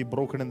mindset be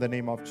broken in the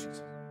name of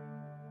Jesus.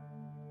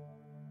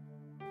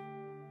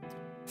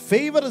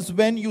 Favor is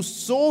when you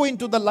sow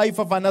into the life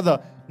of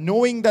another,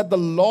 knowing that the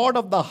Lord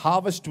of the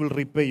harvest will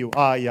repay you.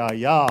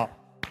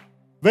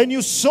 When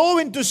you sow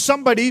into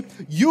somebody,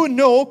 you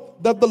know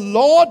that the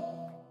Lord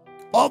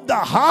of the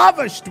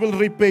harvest will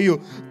repay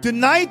you.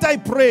 Tonight I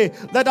pray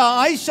that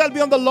our eyes shall be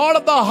on the Lord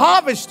of the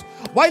harvest.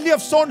 While you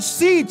have sown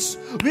seeds,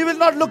 we will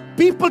not look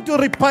people to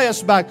repay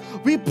us back.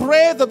 We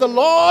pray that the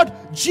Lord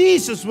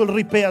Jesus will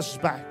repay us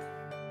back.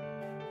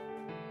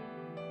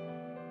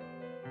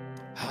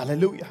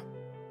 Hallelujah.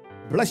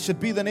 Blessed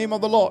be the name of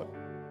the Lord.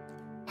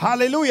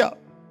 Hallelujah.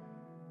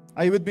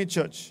 Are you with me,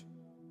 church?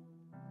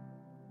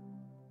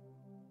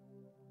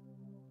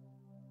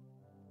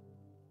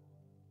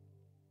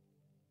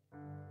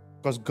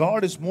 Because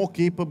God is more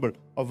capable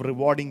of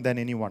rewarding than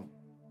anyone.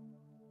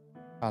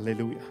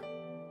 Hallelujah.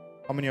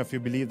 How many of you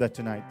believe that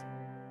tonight?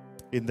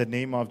 In the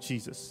name of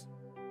Jesus.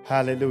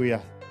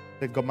 Hallelujah.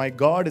 My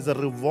God is a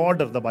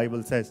rewarder, the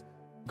Bible says.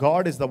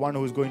 God is the one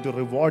who is going to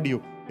reward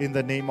you in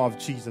the name of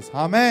Jesus.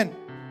 Amen.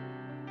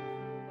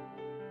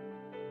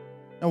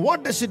 Now,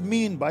 what does it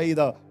mean by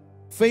the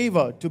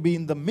favor to be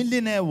in the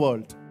millionaire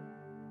world?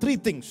 3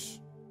 things.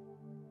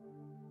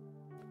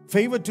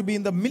 Favor to be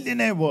in the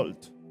millionaire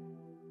world.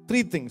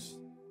 3 things.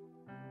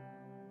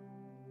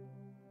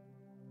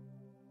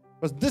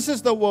 Because this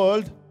is the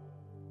world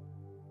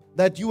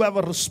that you have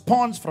a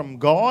response from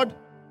God,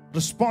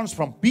 response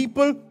from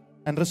people,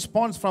 and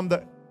response from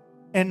the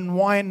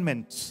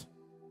environment.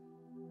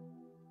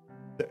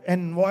 The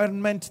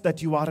environment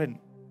that you are in.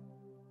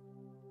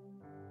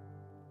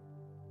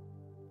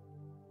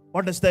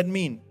 What does that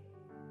mean?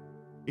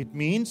 It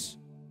means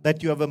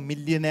that you have a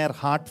millionaire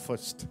heart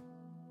first.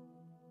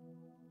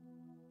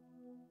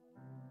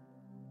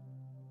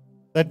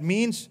 That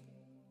means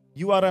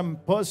you are a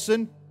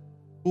person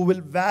who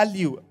will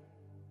value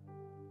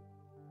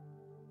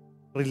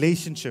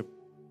relationship.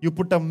 You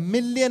put a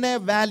millionaire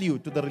value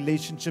to the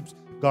relationships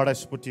God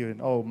has put you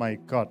in. Oh my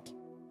God.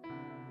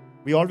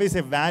 We always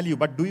say value,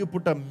 but do you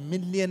put a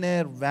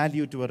millionaire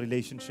value to a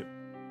relationship?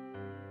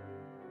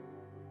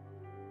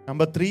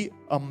 Number 3,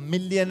 a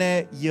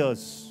millionaire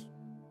years.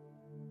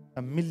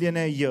 A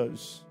millionaire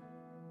years.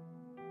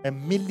 A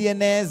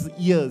millionaire's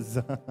years.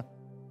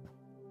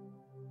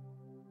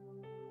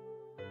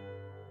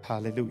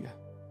 Hallelujah.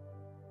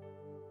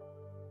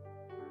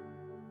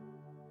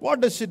 What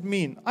does it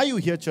mean? Are you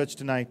here, church,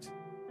 tonight?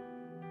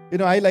 You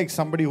know, I like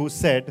somebody who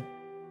said,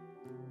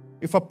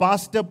 if a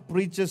pastor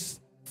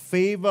preaches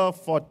favor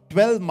for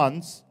 12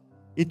 months,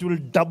 it will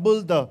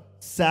double the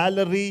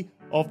salary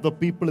of the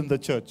people in the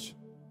church.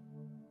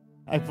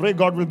 I pray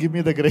God will give me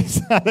the grace.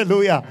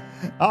 Hallelujah.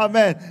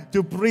 Amen.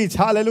 To preach.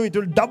 Hallelujah. It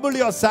will double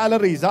your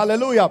salaries.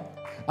 Hallelujah.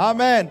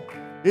 Amen.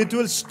 It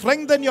will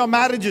strengthen your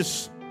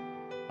marriages.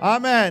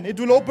 Amen. It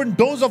will open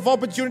doors of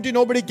opportunity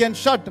nobody can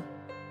shut.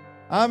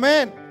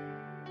 Amen.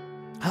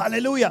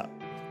 Hallelujah.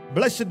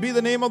 Blessed be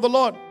the name of the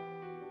Lord.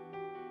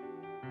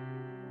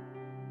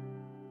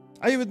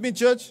 Are you with me,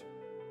 church?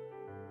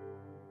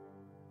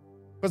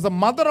 Because the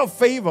mother of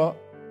favor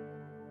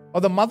or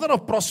the mother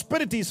of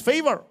prosperity is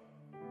favor.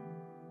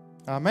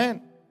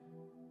 Amen.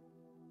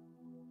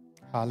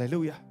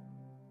 Hallelujah.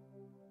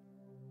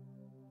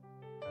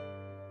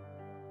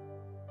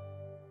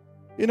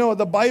 You know,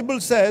 the Bible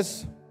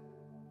says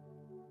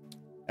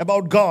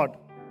about God.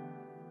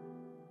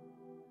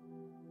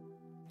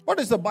 What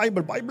is the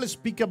Bible? Bible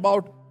speak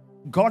about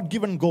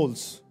God-given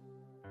goals.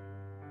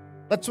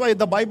 That's why in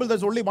the Bible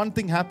there's only one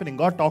thing happening,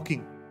 God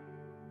talking.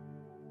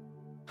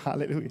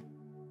 Hallelujah.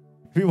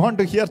 If we want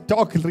to hear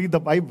talk, read the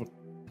Bible.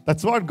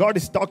 That's what God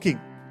is talking.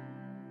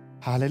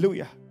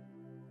 Hallelujah.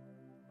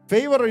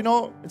 Favor, you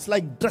know, it's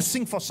like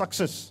dressing for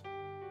success.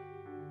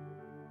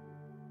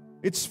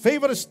 Its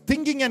favor is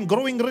thinking and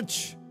growing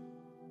rich.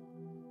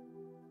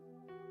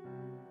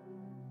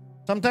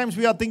 Sometimes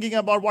we are thinking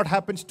about what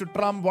happens to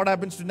Trump, what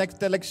happens to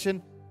next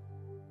election.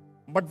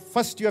 But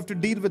first you have to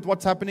deal with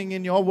what's happening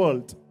in your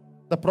world.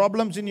 The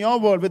problems in your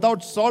world.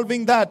 Without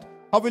solving that,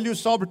 how will you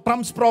solve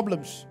Trump's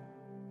problems?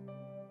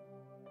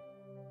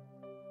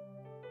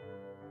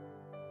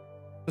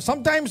 So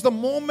sometimes the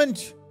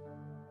moment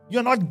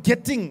you're not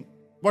getting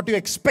what you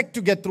expect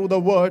to get through the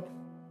word,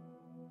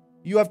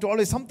 you have to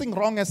always, something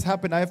wrong has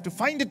happened. I have to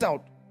find it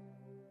out.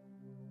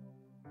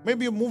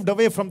 Maybe you moved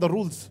away from the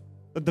rules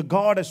that the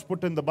God has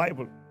put in the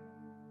Bible.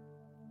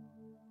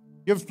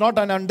 You have not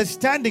an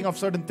understanding of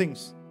certain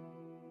things.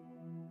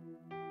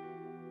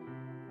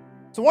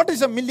 So what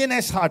is a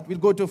millionaire's heart? We'll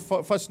go to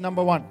first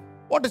number 1.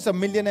 What is a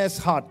millionaire's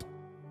heart?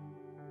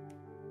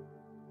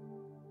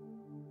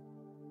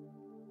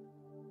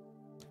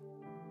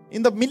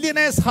 In the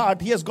millionaire's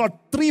heart, he has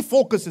got 3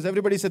 focuses.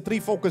 Everybody say 3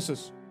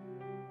 focuses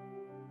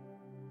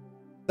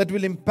that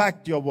will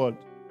impact your world.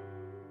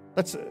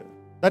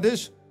 That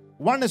is,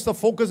 one is the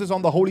focus is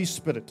on the Holy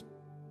Spirit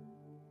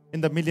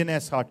in the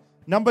millionaire's heart.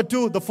 Number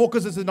 2, the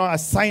focus is in your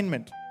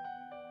assignment.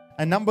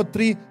 And number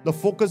 3, the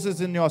focus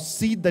is in your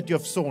seed that you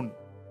have sown.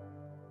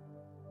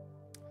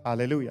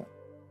 Hallelujah.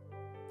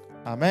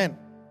 Amen.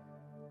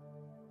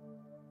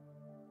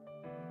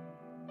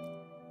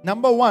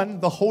 Number 1,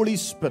 the Holy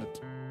Spirit.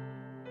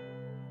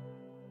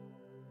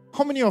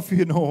 How many of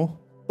you know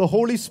the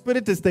Holy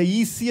Spirit is the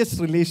easiest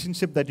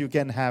relationship that you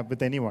can have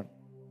with anyone?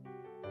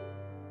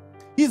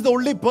 He's the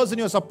only person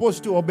you're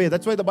supposed to obey.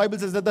 That's why the Bible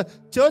says that the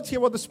church hear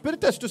what the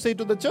Spirit has to say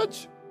to the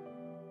church.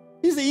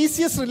 He's the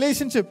easiest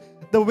relationship.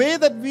 The way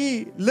that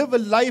we live a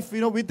life,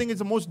 we think it's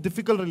the most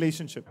difficult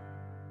relationship.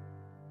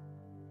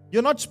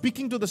 You're not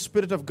speaking to the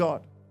Spirit of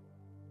God.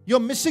 You're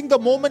missing the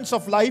moments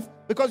of life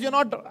because you're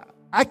not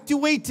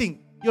activating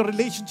your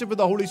relationship with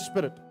the Holy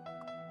Spirit.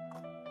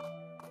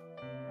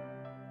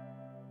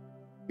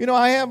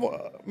 I have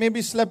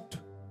maybe slept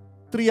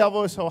 3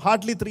 hours or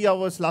hardly 3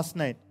 hours last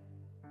night.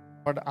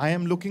 But I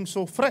am looking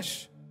so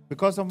fresh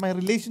because of my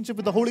relationship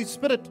with the Holy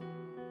Spirit.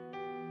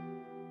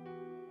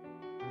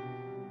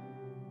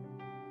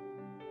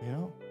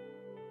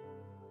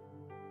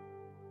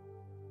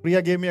 Priya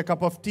gave me a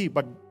cup of tea,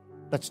 but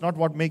that's not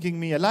what making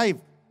me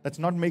alive. That's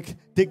not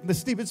taking the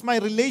sleep. It's my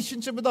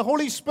relationship with the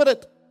Holy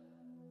Spirit.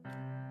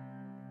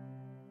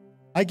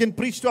 I can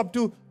preach to up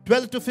to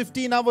 12 to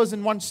 15 hours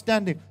in one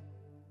standing.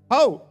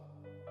 How?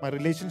 My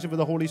relationship with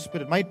the Holy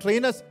Spirit. My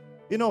trainers,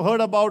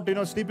 heard about,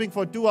 sleeping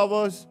for 2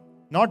 hours,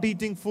 not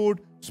eating food,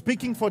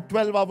 speaking for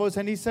 12 hours.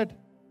 And he said,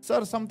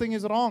 sir, something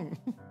is wrong.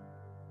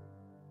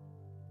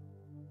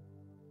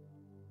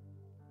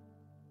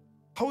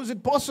 How is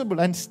it possible?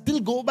 And still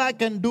go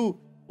back and do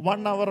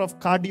 1 hour of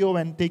cardio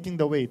and taking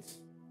the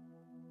weights.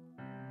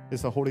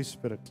 It's the Holy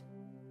Spirit.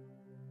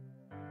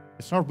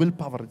 It's not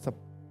willpower. It's a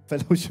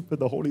fellowship with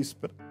the Holy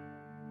Spirit.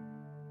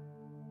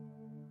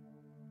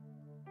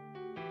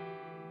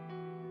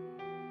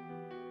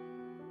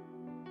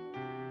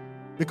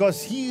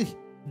 Because He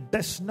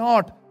does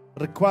not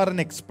require an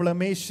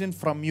explanation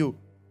from you.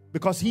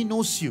 Because He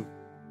knows you.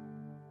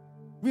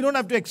 We don't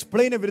have to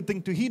explain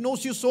everything to Him. He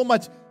knows you so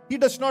much. He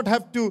does not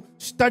have to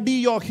study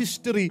your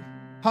history.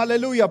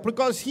 Hallelujah.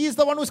 Because He is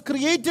the one who's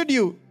created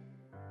you.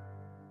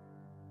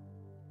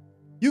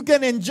 You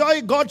can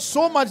enjoy God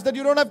so much that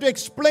you don't have to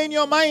explain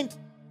your mind.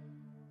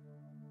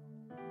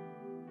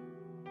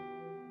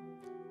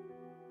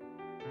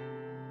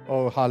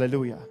 Oh,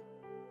 hallelujah.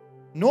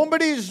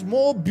 Nobody is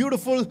more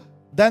beautiful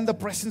than the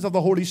presence of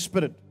the Holy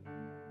Spirit.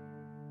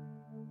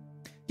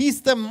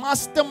 He's the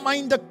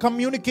mastermind, the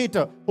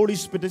communicator. Holy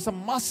Spirit is a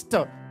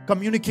master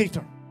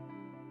communicator.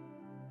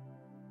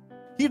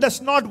 He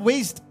does not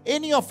waste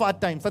any of our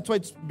time. That's why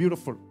it's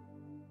beautiful.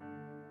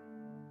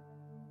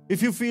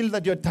 If you feel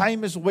that your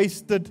time is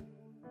wasted,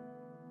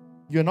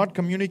 you're not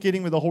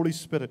communicating with the Holy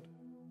Spirit.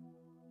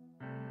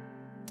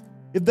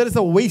 If there is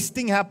a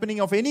wasting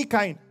happening of any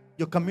kind,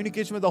 your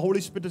communication with the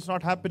Holy Spirit is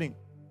not happening.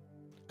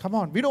 Come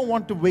on, we don't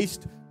want to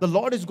waste. The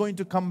Lord is going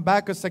to come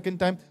back a second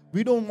time.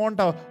 We don't want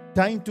our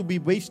time to be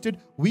wasted.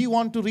 We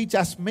want to reach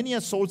as many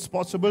souls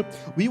possible.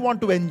 We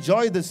want to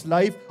enjoy this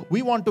life.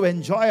 We want to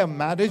enjoy a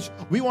marriage.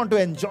 We want to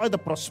enjoy the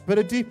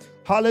prosperity.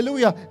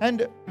 Hallelujah.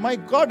 And my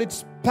God,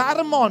 it's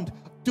paramount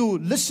to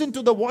listen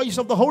to the voice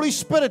of the Holy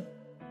Spirit.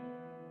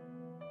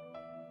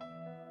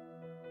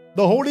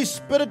 The Holy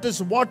Spirit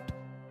is what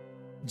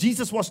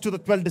Jesus was to the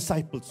 12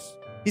 disciples.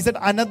 He said,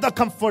 another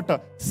comforter,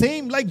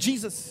 same like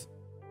Jesus.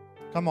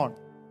 Come on.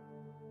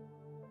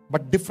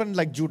 But different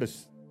like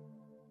Judas.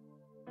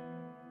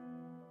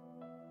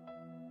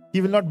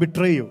 He will not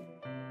betray you.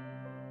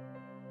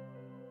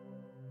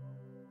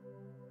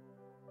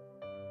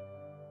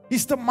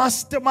 He's the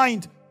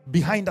mastermind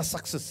behind our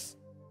success.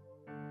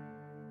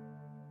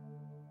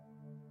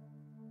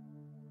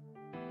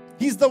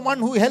 He's the one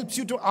who helps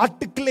you to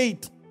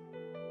articulate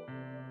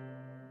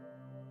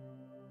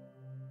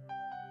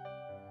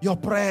your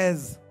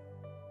prayers.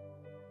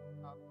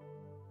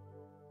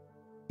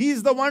 He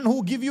is the one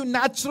who gives you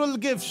natural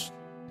gifts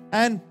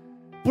and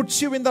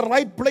puts you in the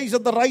right place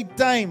at the right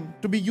time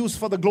to be used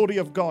for the glory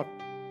of God.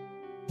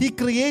 He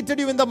created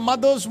you in the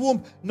mother's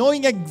womb,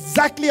 knowing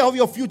exactly how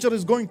your future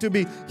is going to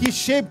be. He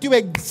shaped you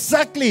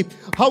exactly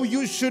how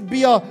you should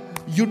be a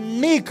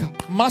unique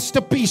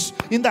masterpiece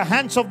in the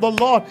hands of the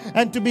Lord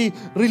and to be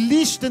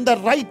released in the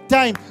right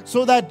time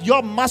so that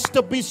your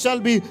masterpiece shall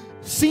be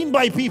seen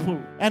by people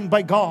and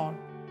by God.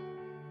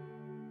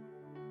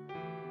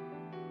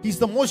 He's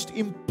the most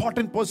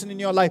important person in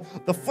your life.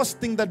 The first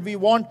thing that we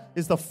want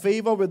is the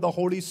favor with the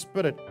Holy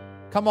Spirit.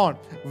 Come on.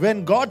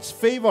 When God's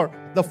favor,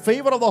 the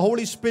favor of the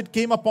Holy Spirit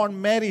came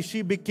upon Mary,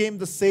 she became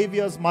the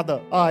Savior's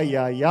mother.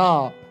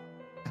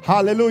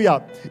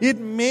 Hallelujah.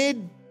 It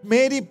made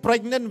Mary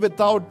pregnant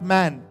without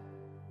man.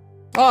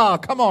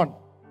 Come on.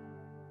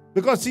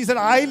 Because she said,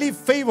 highly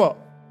favor.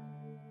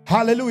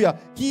 Hallelujah.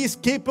 He is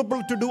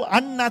capable to do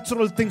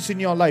unnatural things in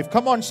your life.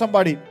 Come on,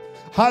 somebody.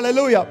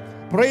 Hallelujah.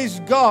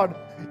 Praise God.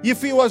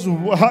 If He was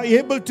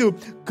able to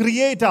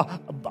create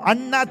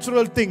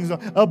unnatural things,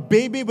 a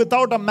baby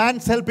without a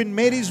man's help in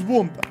Mary's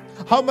womb,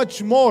 how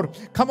much more?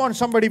 Come on,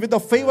 somebody, with the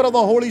favor of the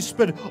Holy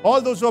Spirit,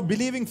 all those who are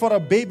believing for a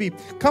baby,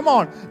 come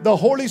on, the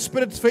Holy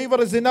Spirit's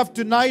favor is enough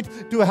tonight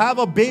to have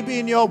a baby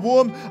in your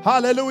womb.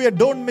 Hallelujah.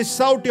 Don't miss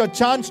out your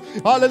chance.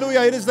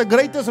 Hallelujah. It is the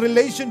greatest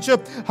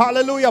relationship.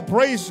 Hallelujah.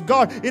 Praise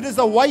God. It is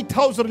the White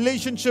House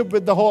relationship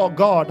with the whole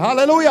God.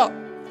 Hallelujah.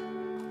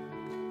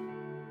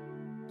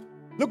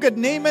 Look at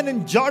Naaman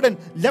in Jordan.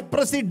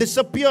 Leprosy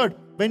disappeared.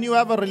 When you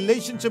have a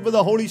relationship with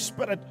the Holy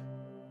Spirit,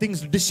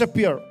 things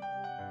disappear.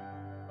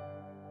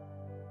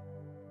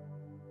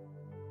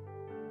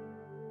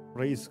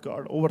 Praise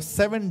God. Over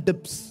 7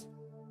 dips.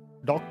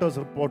 Doctor's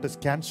report is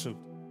cancelled.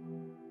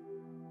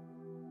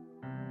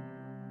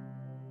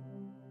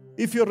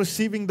 If you're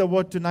receiving the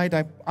word tonight,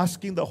 I'm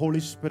asking the Holy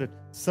Spirit,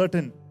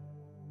 certain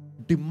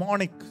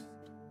demonic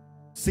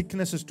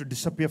sicknesses to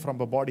disappear from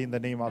the body in the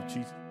name of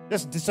Jesus.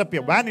 Just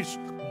disappear, vanish.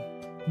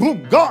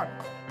 Boom, gone.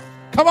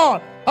 Come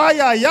on.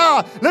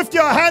 Yeah. Lift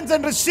your hands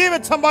and receive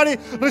it, somebody.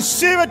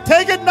 Receive it.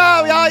 Take it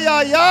now.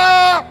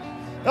 Yeah.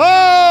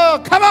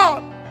 Oh, come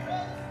on.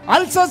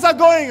 Ulcers are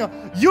going.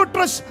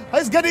 Uterus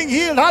is getting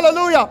healed.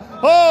 Hallelujah.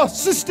 Oh,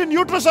 cyst in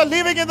uterus are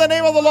leaving in the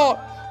name of the Lord.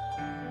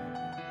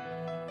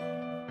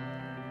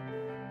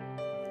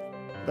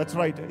 That's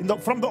right.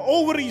 From the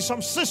ovaries,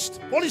 some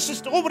cyst,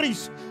 polycystic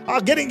ovaries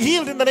are getting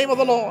healed in the name of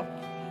the Lord.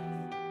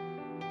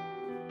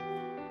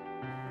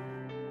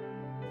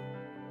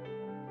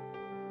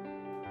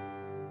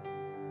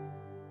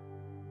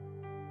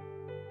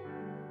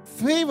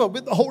 Favor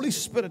with the Holy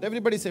Spirit.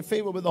 Everybody say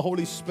favor with the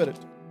Holy Spirit.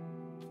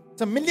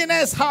 It's a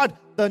millionaire's heart.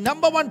 The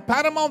number one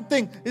paramount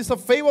thing is the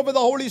favor with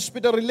the Holy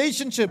Spirit, a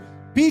relationship.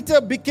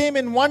 Peter became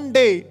in one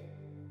day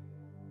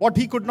what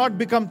he could not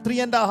become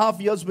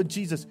 3.5 years with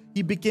Jesus.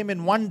 He became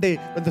in one day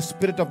when the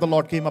Spirit of the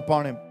Lord came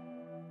upon him.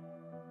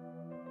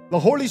 The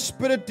Holy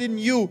Spirit in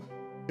you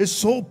is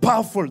so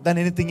powerful than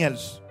anything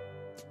else.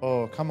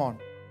 Oh, come on.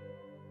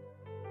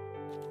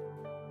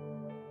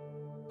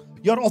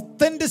 Your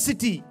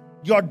authenticity,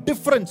 your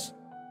difference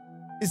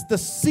is the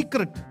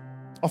secret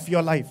of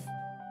your life.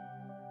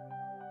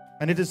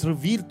 And it is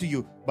revealed to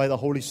you by the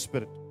Holy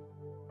Spirit.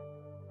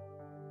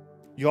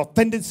 Your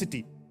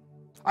authenticity.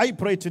 I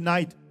pray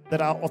tonight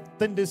that our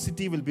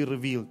authenticity will be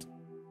revealed.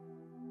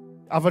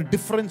 Our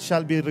difference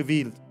shall be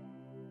revealed.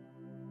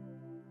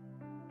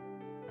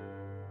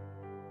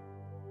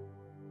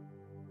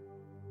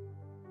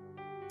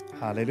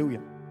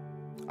 Hallelujah.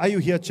 Are you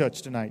here,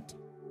 church, tonight?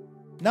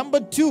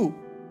 Number 2.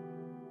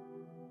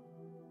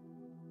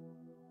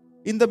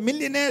 In the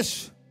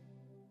millionaire's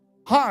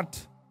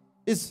heart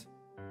is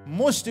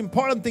most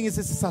important thing is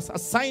his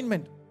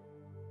assignment.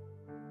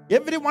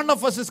 Every one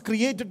of us is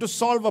created to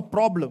solve a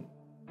problem.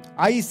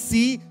 Eyes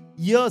see,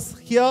 ears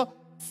hear,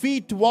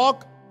 feet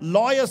walk,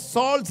 lawyers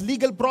solves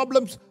legal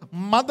problems,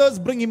 mothers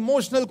bring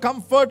emotional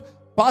comfort,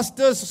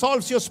 pastors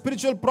solves your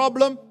spiritual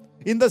problem.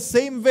 In the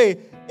same way,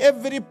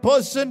 every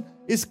person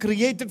is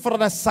created for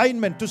an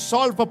assignment to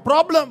solve a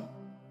problem.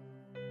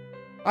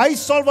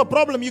 Eyes solve a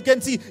problem, you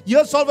can see.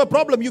 Ears solve a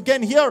problem, you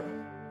can hear.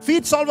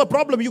 Feet solve a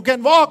problem, you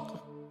can walk.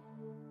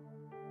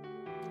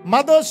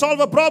 Mothers solve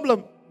a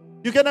problem,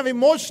 you can have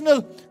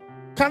emotional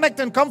connect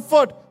and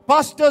comfort.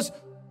 Pastors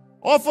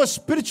offer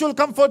spiritual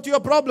comfort to your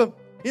problem.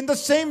 In the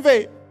same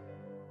way,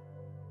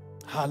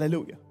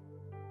 hallelujah.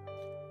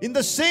 In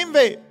the same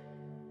way,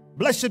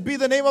 blessed be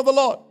the name of the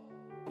Lord.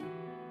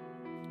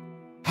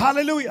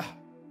 Hallelujah.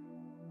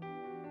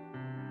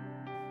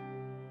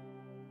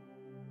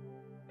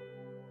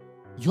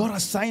 Your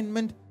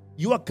assignment,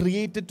 you are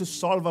created to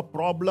solve a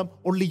problem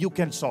only you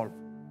can solve.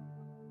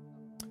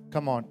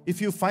 Come on.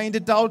 If you find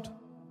it out,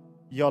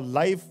 your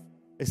life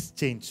is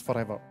changed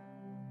forever.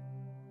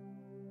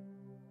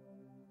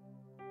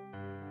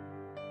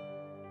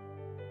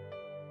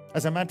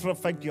 As a matter of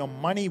fact, your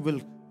money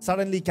will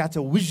suddenly catch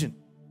a vision.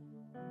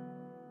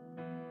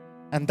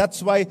 And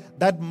that's why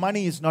that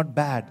money is not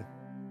bad.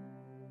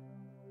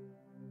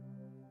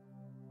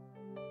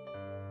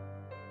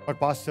 But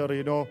Pastor,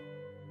 you know,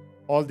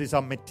 all these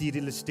are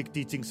materialistic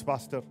teachings,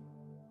 Pastor.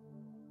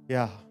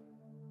 Yeah.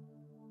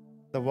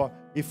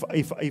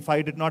 If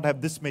I did not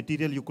have this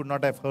material, you could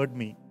not have heard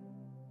me.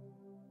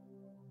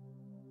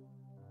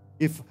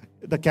 If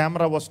the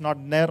camera was not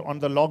there on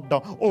the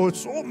lockdown, oh,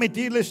 it's so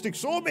materialistic,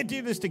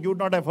 you would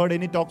not have heard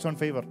any talks on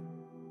favor.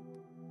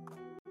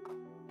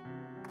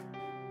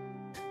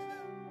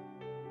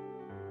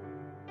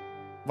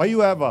 Why you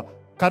have a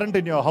current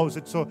in your house?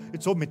 It's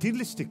so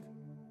materialistic.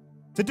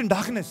 Sit in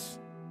darkness.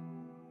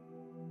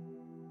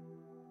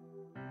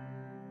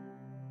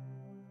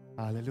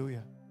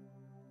 Hallelujah.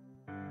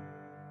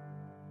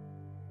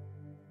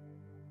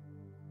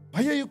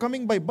 Why are you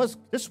coming by bus?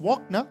 Just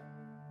walk now.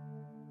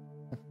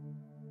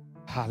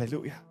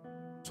 Hallelujah.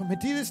 So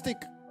materialistic.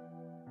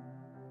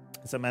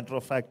 As a matter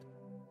of fact,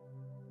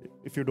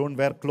 if you don't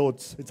wear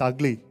clothes, it's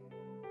ugly.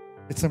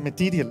 It's a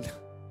material.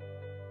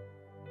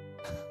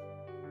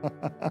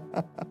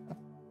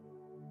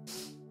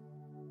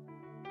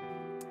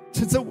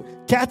 It's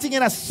catching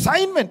an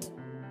assignment.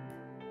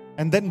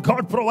 And then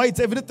God provides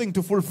everything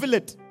to fulfill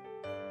it.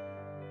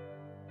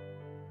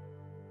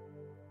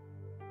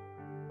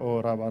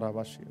 Oh,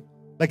 Rabarabashi.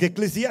 Like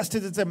Ecclesiastes,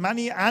 it says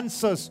money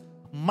answers.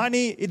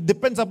 Money, it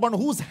depends upon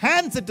whose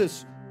hands it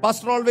is.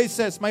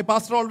 My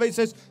pastor always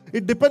says,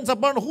 it depends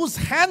upon whose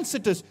hands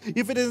it is.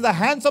 If it is in the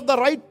hands of the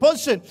right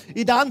person,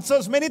 it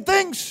answers many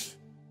things.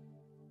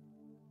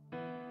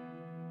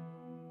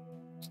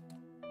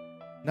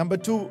 Number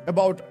 2,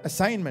 about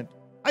assignment.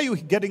 Are you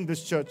getting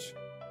this, church?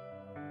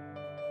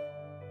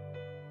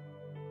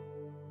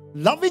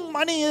 Loving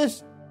money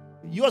is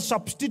you are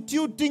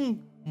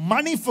substituting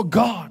money for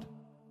God.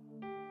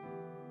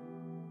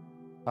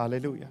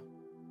 Hallelujah.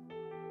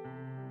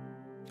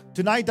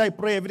 Tonight I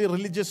pray every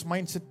religious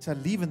mindset shall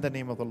leave in the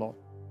name of the Lord.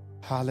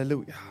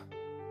 Hallelujah.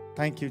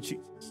 Thank you,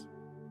 Jesus.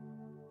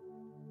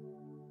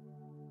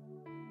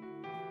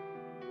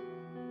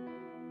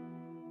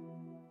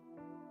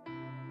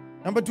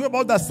 Number 2,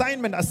 about the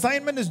assignment.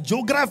 Assignment is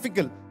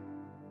geographical.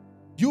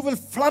 You will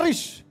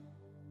flourish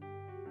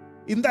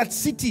in that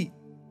city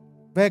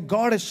where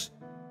God has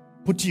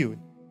put you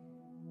in.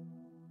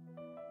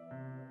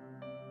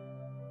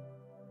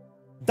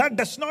 That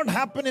does not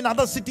happen in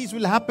other cities,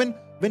 will happen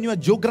when you are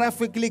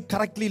geographically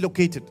correctly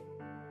located.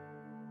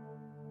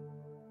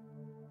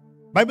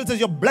 Bible says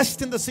you're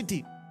blessed in the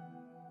city.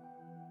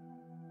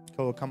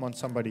 Oh, come on,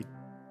 somebody.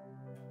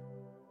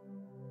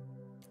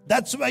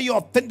 That's where your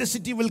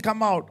authenticity will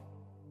come out.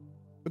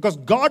 Because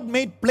God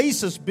made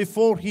places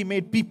before He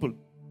made people.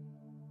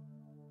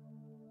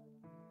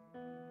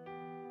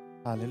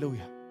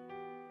 Hallelujah.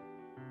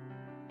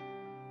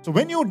 So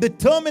when you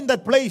determine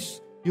that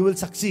place, you will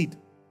succeed.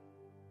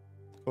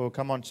 Oh,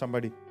 come on,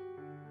 somebody.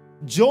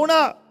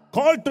 Jonah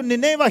called to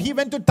Nineveh. He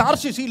went to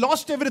Tarshish. He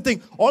lost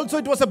everything. Also,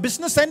 it was a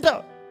business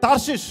center,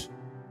 Tarshish.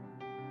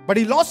 But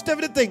he lost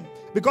everything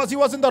because he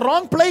was in the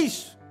wrong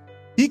place.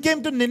 He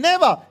came to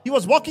Nineveh. He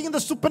was walking in the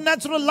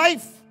supernatural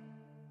life.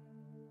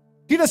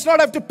 He does not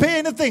have to pay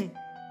anything.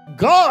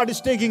 God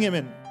is taking him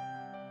in.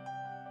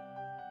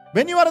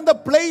 When you are in the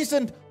place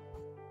and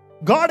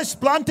God has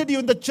planted you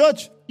in the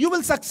church, you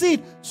will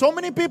succeed. So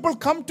many people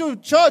come to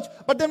church,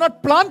 but they're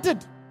not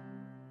planted.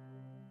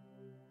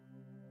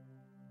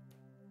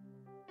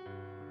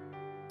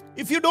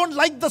 If you don't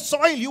like the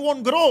soil, you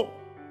won't grow.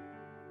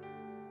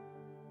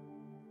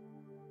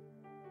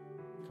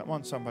 Come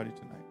on, somebody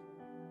tonight.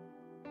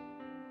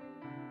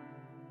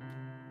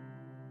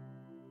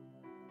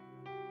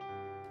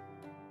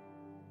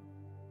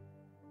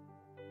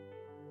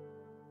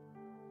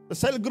 The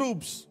cell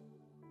groups,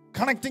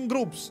 connecting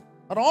groups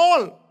are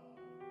all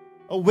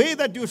a way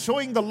that you're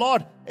showing the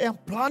Lord, hey, I'm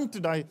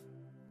planted. I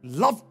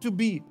love to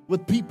be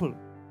with people.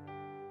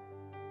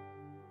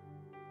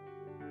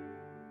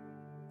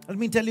 Let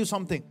me tell you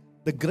something.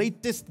 The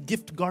greatest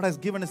gift God has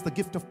given is the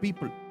gift of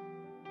people.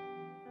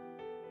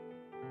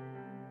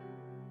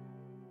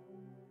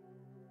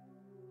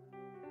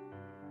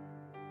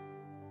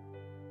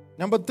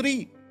 Number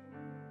 3.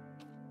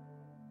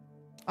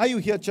 Are you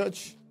here,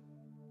 church?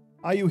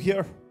 Are you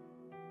here?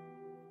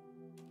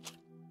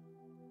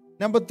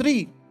 Number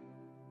 3.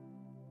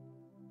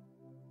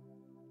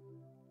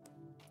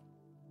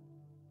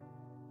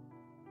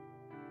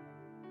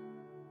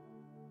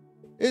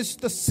 Is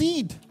the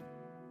seed.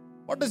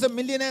 What is a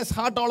millionaire's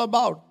heart all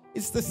about?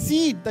 It's the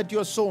seed that you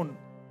are sown.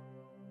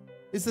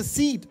 It's the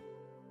seed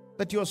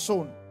that you are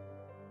sown.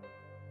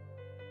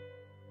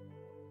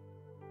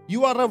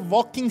 You are a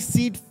walking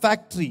seed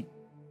factory.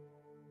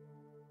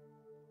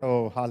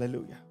 Oh,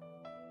 hallelujah.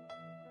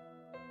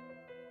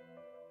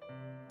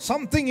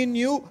 Something in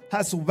you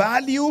has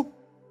value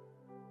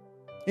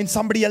in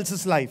somebody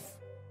else's life.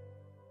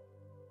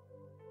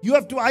 You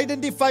have to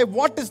identify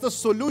what is the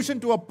solution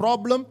to a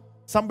problem,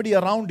 somebody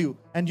around you,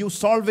 and you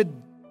solve it.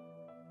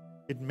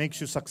 It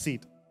makes you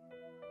succeed.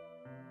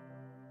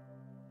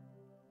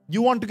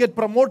 You want to get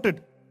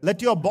promoted,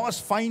 let your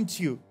boss find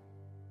you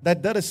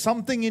that there is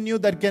something in you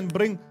that can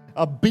bring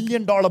 $1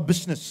 billion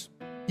business.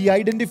 He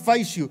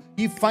identifies you,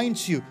 he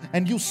finds you,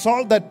 and you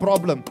solve that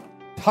problem.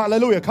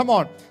 Hallelujah. Come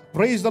on.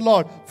 Praise the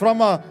Lord.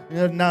 From a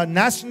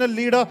national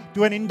leader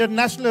to an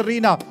international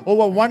arena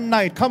over one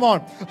night. Come on.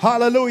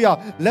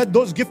 Hallelujah. Let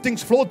those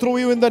giftings flow through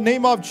you in the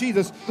name of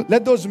Jesus.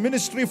 Let those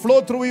ministry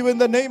flow through you in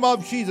the name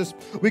of Jesus.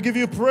 We give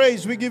you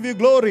praise. We give you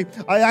glory.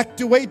 I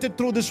activate it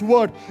through this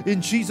word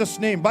in Jesus'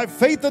 name. By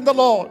faith in the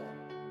Lord.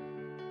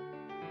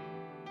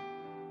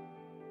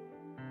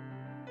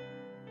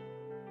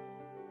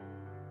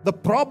 The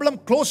problem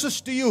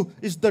closest to you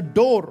is the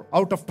door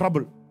out of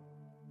trouble.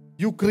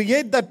 You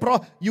create that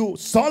you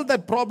solve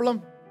that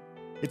problem,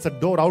 it's a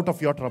door out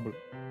of your trouble.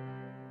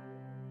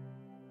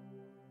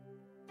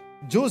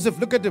 Joseph,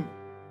 look at him.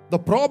 The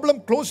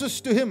problem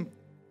closest to him.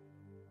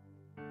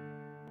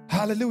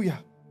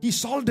 Hallelujah. He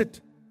solved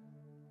it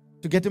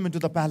to get him into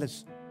the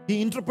palace.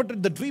 He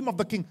interpreted the dream of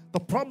the king. The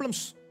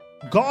problems,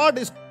 God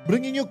is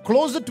bringing you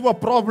closer to a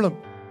problem.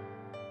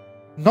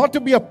 Not to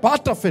be a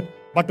part of it,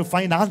 but to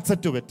find answer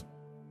to it.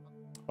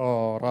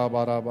 Oh,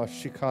 Rabba Rabba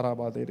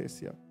Shikaraba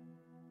Deresia.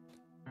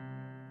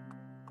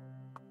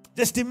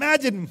 Just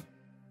imagine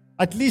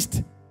at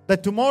least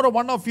that tomorrow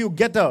one of you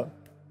get a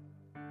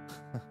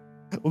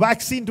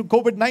vaccine to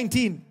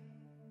COVID-19.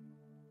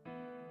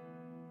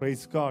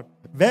 Praise God.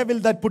 Where will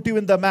that put you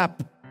in the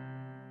map?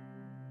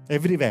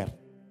 Everywhere.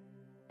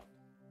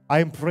 I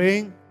am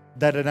praying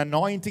that an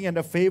anointing and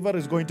a favor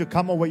is going to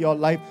come over your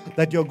life,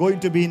 that you're going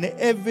to be in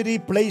every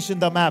place in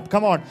the map.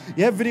 Come on,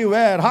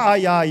 everywhere.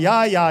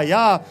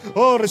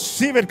 Oh,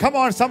 receive it. Come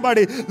on,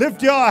 somebody,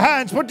 lift your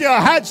hands, put your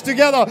hands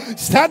together,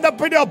 stand up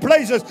in your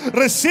places,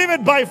 receive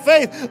it by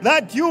faith,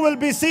 that you will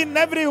be seen in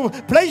every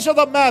place of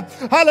the map.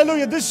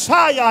 Hallelujah. This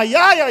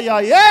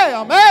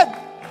amen.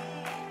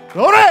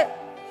 Glory.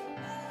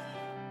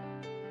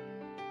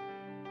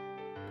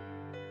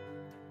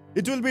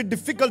 It will be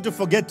difficult to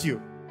forget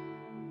you.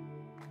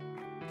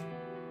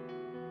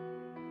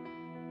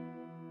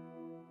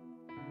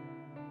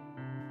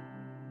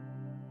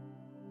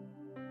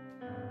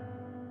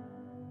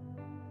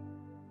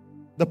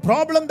 The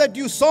problem that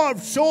you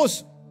solve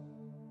shows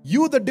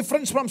you the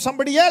difference from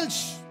somebody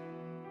else.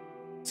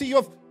 See,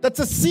 that's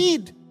a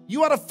seed.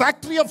 You are a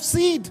factory of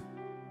seed.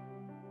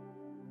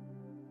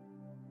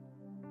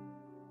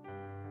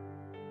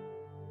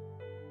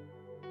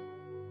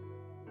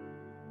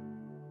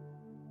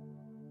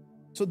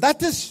 So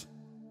that is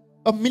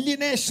a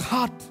millionaire's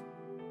heart.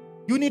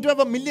 You need to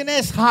have a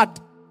millionaire's heart.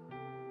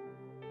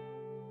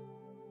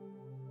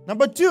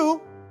 Number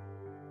 2,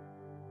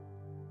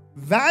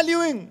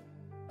 valuing.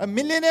 A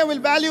millionaire will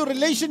value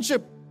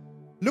relationship.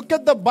 Look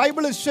at the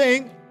Bible is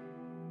saying,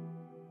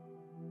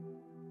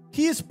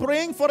 he is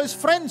praying for his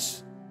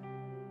friends.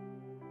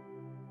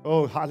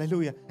 Oh,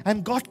 hallelujah.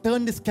 And God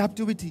turned his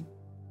captivity.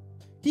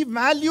 He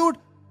valued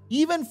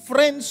even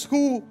friends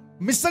who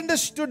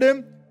misunderstood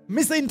him,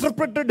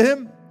 misinterpreted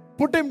him,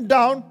 put him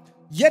down,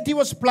 yet he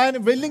was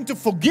willing to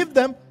forgive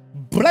them,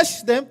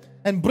 bless them,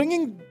 and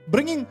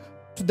bringing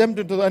to them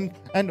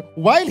and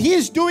while he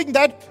is doing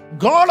that,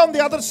 God on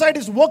the other side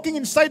is working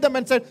inside them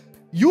and said,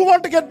 you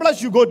want to get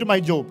blessed, you go to my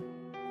Job.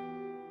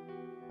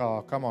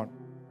 Oh, come on.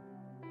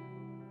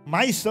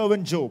 My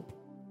servant Job.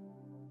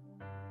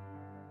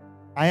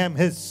 I am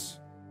his.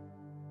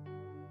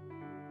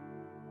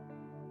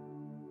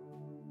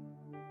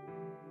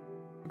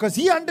 Because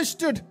he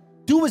understood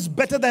 2 is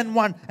better than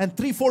 1 and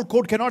threefold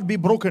cord cannot be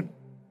broken.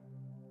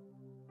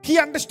 He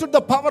understood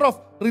the power of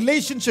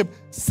relationship.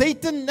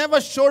 Satan never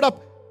showed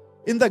up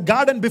in the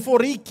garden before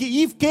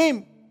Eve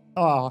came.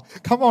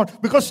 Come on.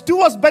 Because 2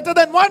 was better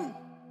than 1.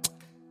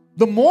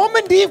 The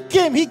moment Eve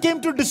came, he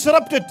came to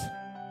disrupt it.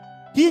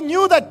 He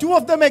knew that 2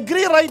 of them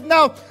agree right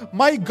now.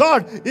 My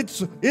God,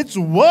 it's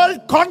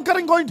world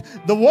conquering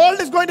the world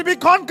is going to be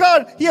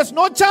conquered. He has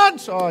no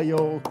chance.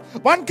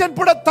 One can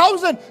put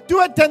 1,000, 2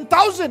 at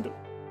 10,000.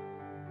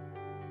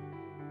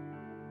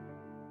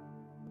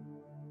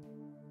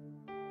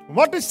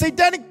 What is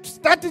satanic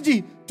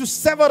strategy? To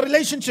sever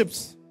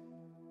relationships.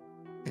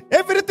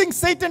 Everything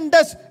Satan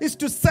does is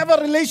to sever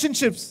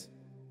relationships.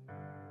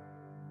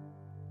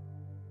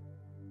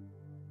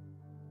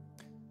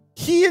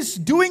 He is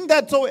doing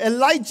that so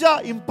Elijah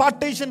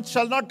impartation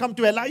shall not come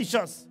to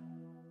Elisha's.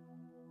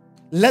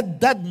 Let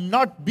that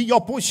not be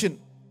your portion.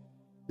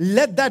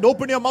 Let that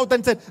open your mouth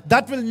and say,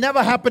 that will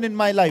never happen in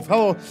my life.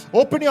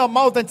 Open your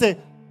mouth and say,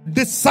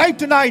 decide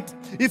tonight,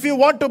 if you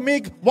want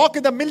to walk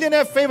in the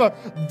millionaire favor,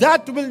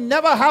 that will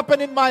never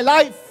happen in my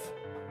life.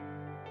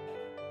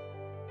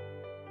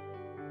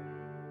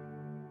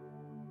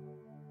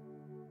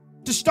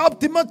 To stop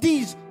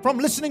Timothy from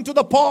listening to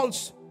the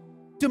Pauls,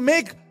 to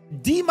make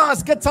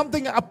Demas get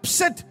something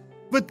upset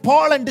with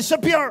Paul and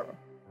disappear.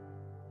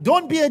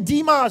 Don't be a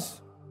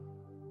Demas.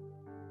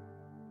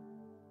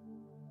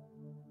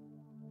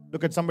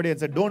 Look at somebody and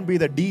say, don't be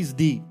the D's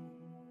D.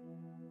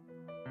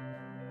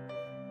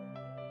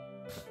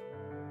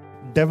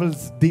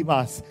 Devil's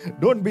Demas.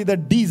 Don't be the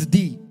D's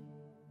D.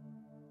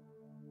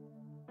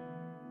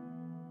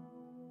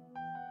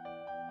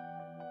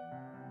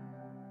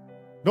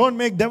 Don't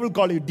make devil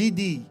call you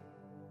DD.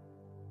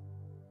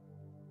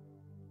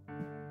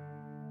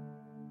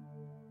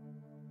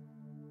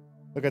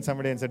 Look at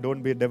somebody and say,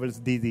 don't be a devil's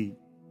DD.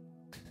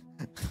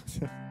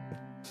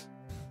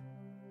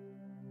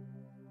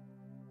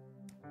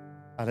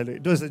 Hallelujah.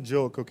 It was a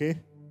joke,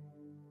 okay?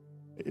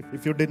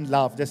 If you didn't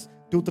laugh, just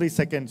 2-3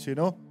 seconds,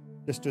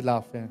 just to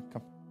laugh. Yeah,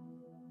 come.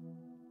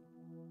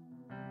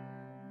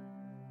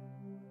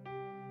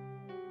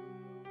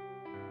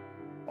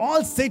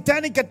 All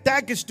satanic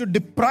attack is to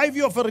deprive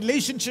you of a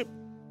relationship.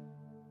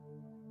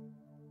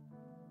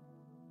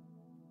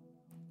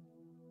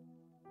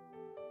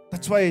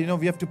 That's why,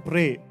 we have to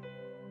pray.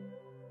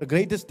 The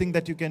greatest thing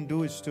that you can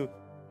do is to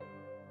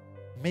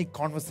make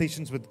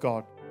conversations with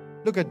God.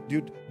 Look at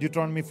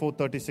Deuteronomy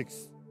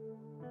 4:36.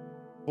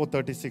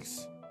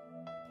 4:36.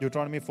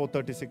 Deuteronomy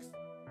 4:36.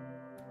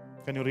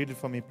 Can you read it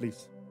for me,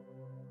 please?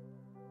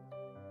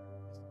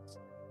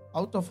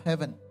 Out of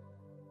heaven,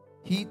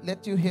 he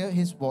let you hear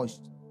his voice,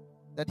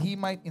 that he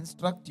might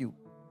instruct you.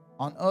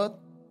 On earth,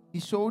 he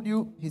showed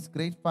you his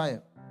great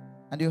fire,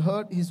 and you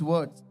heard his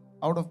words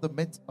out of the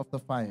midst of the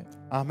fire.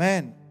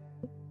 Amen.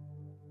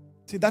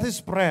 See, that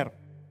is prayer.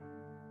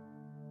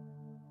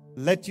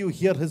 Let you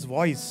hear his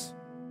voice.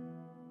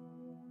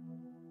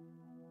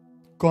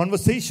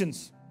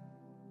 Conversations.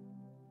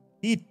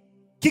 He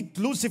kicked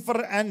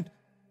Lucifer and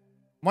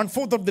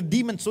 1/4 of the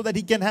demons so that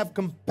he can have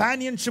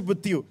companionship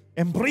with you.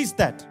 Embrace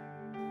that.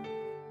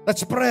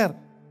 That's prayer.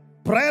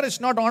 Prayer is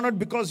not honored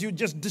because you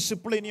just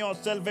discipline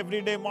yourself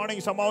every day morning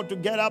somehow to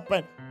get up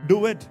and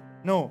do it.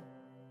 No.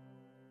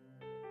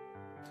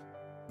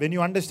 When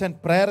you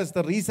understand prayer is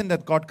the reason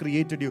that God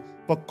created you,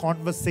 for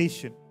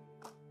conversation.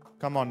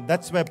 Come on,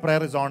 that's where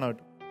prayer is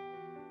honored.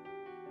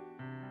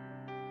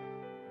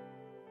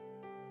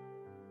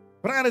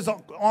 Prayer is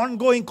an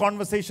ongoing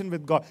conversation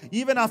with God.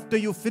 Even after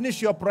you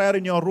finish your prayer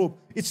in your room,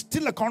 it's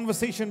still a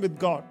conversation with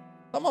God.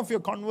 Some of you are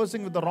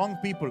conversing with the wrong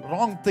people,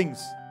 wrong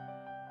things.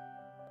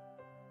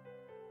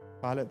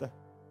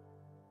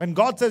 When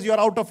God says you're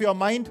out of your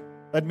mind,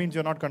 that means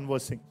you're not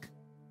conversing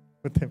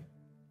with Him.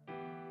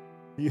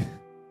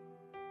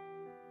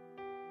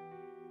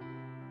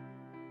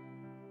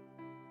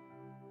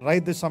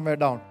 Write this somewhere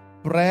down.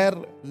 Prayer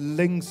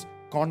links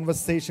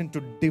conversation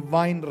to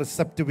divine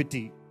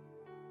receptivity.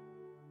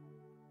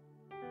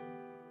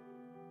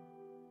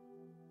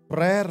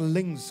 Prayer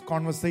links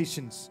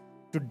conversations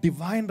to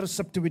divine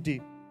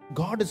receptivity.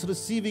 God is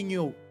receiving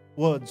your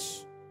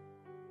words.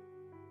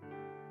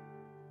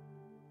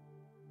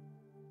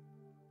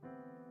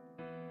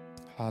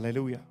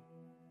 Hallelujah.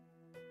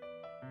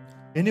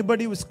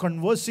 Anybody who is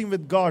conversing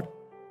with God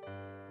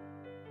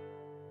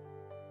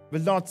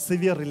will not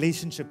sever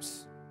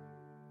relationships.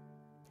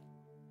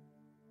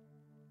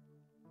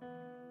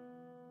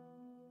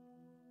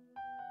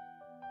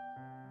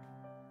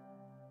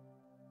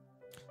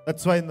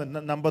 That's why in the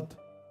number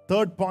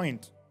third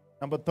point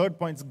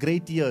is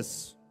great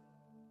years.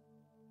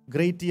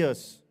 Great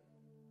years.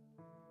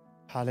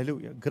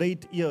 Hallelujah.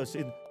 Great years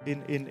in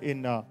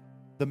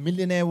the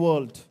millionaire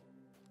world.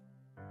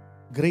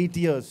 Great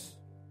years.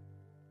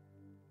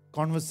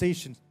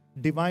 Conversations,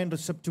 divine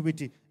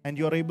receptivity, and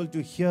you're able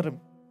to hear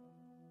Him.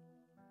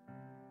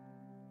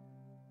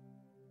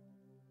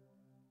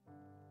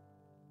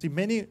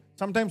 See,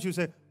 sometimes you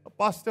say,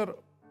 Pastor,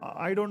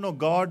 I don't know,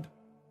 God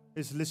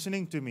is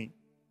listening to me.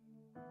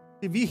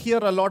 See, we hear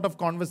a lot of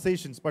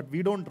conversations, but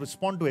we don't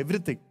respond to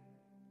everything.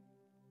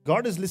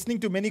 God is listening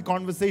to many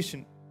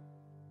conversations.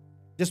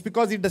 Just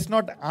because He does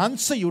not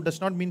answer you does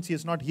not mean He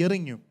is not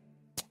hearing you.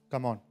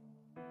 Come on.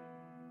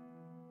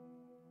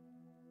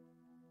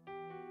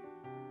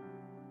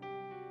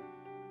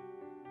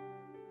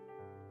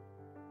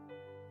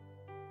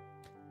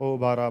 Oh,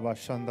 Baraba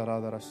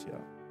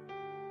Shandaradarasya.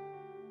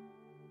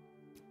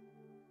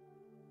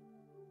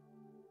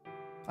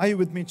 Are you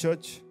with me,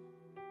 church?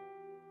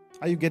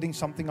 Are you getting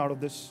something out of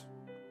this?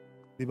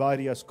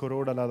 Divarias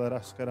Koroda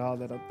Ladaraskara.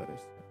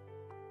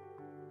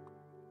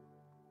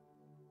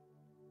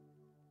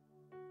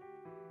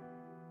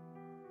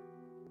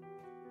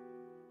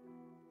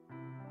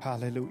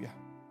 Hallelujah.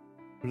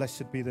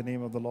 Blessed be the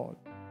name of the Lord.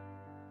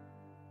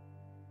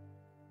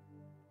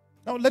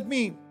 Now let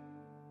me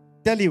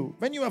tell you,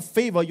 when you have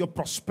favor, your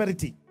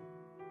prosperity.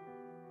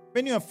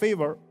 When you have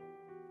favor,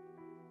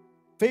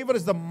 favor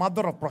is the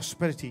mother of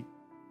prosperity.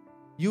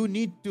 You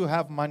need to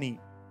have money.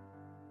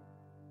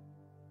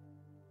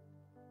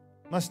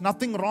 There's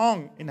nothing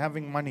wrong in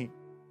having money.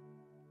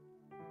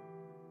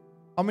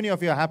 How many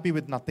of you are happy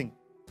with nothing?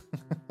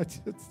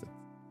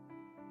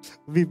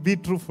 Be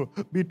truthful.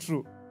 Be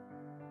true.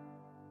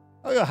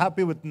 Are you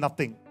happy with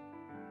nothing?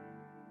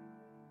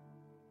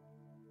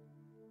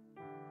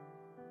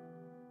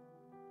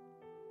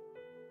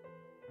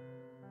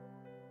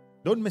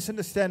 Don't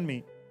misunderstand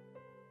me.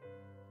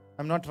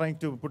 I'm not trying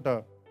to put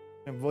a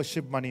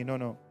worship money.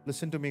 No.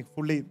 Listen to me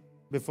fully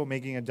before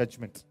making a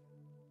judgment.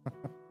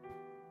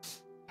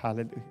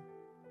 Hallelujah.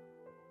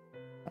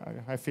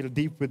 I feel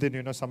deep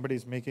within, somebody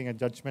is making a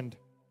judgment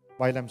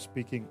while I'm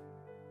speaking.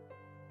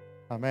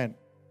 Amen.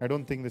 I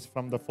don't think this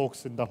from the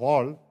folks in the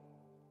hall,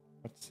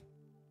 but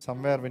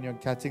somewhere when you're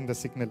catching the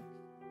signal.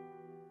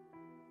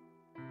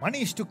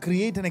 Money is to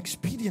create an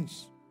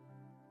experience.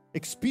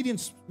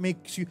 Experiences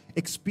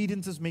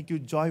make you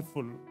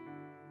joyful.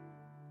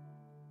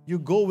 You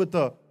go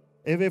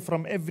away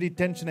from every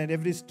tension and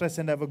every stress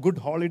and have a good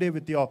holiday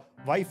with your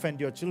wife and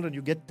your children.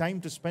 You get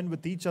time to spend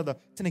with each other.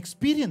 It's an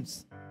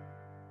experience.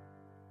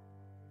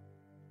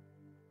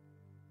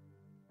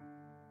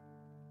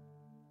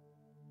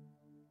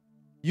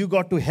 You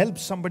got to help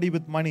somebody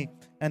with money,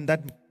 and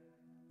that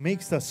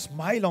makes a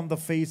smile on the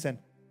face and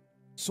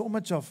so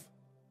much of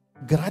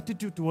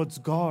gratitude towards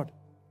God,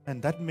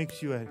 and that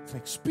makes you an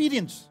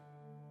experience.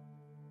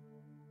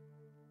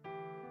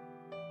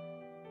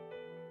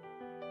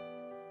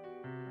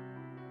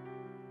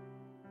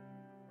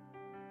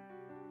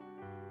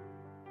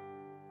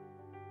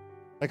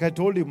 Like I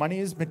told you, money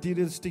is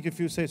materialistic. If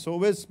you say,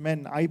 so is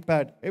men,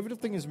 iPad,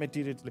 everything is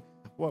materialistic.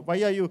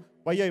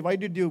 Why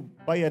did you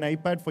buy an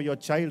iPad for your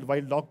child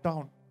while locked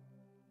down?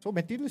 So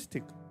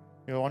materialistic.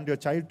 You want your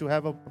child to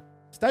have a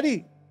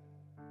study.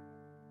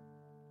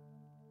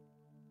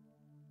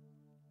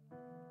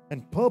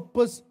 And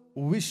purpose,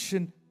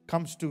 vision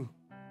comes to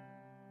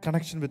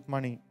connection with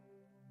money.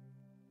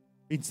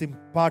 It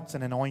imparts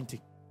an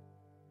anointing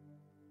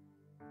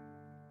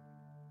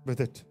with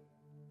it.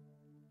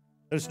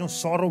 There is no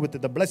sorrow with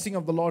it. The blessing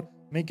of the Lord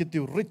maketh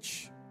you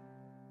rich.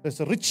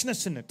 There's a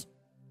richness in it.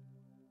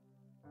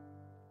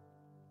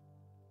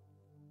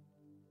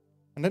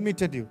 And let me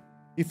tell you,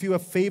 if you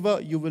have favor,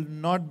 you will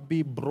not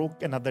be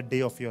broke another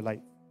day of your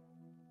life.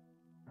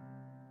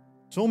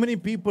 So many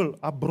people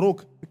are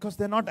broke because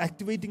they're not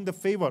activating the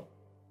favor.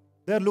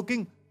 They're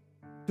looking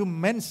to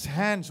men's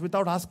hands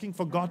without asking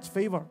for God's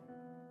favor.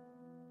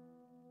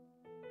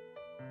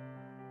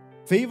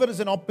 Favor is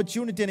an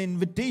opportunity, an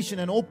invitation,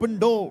 an open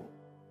door.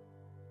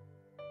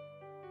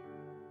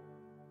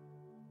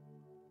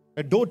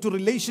 A door to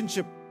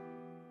relationship.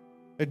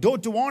 A door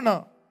to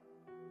honor.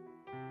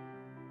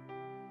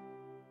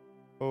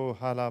 Oh,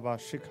 halaba,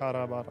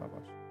 shikara,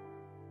 baraba.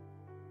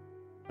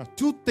 Now,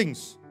 two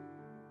things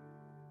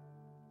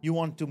you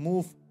want to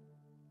move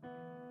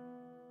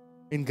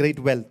in great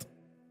wealth.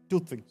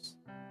 Two things.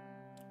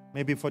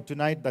 Maybe for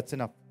tonight, that's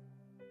enough.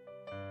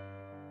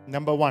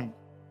 Number one,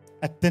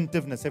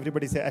 attentiveness.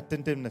 Everybody say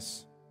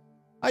attentiveness.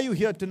 Are you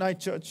here tonight,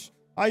 church?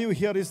 Are you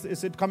here?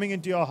 Is it coming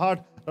into your heart?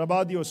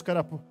 Rabadi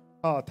Oskarapu.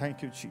 Ah,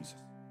 thank you, Jesus.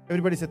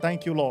 Everybody say,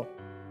 thank you, Lord.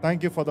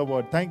 Thank you for the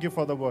word. Thank you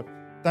for the word.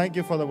 Thank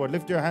you for the word.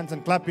 Lift your hands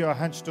and clap your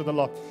hands to the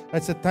Lord.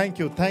 Let's say, thank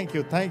you, thank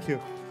you, thank you.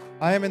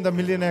 I am in the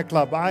Millionaire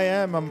Club. I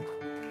am a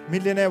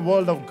millionaire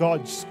world of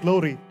God's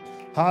glory.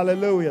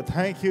 Hallelujah.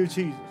 Thank you,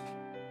 Jesus.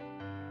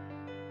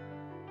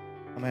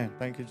 Amen.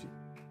 Thank you, Jesus.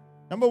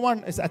 Number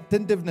one is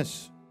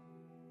attentiveness.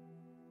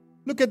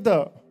 Look at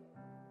the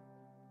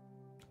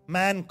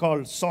man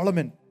called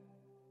Solomon.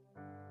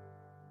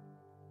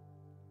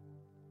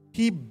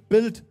 He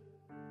built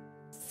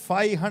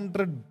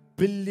 $500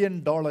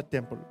 billion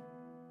temple.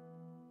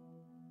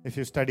 If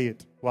you study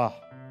it, wow.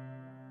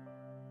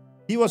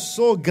 He was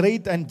so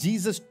great, and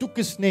Jesus took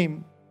his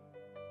name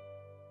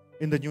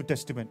in the New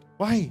Testament.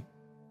 Why?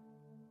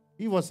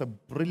 He was a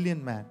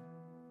brilliant man.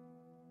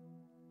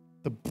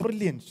 The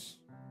brilliance.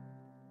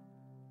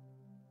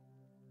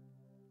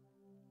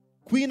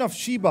 Queen of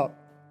Sheba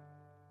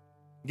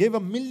gave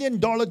 $1 million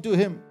to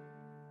him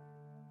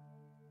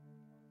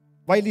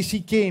while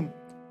she came,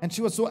 and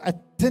she was so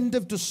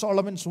attentive to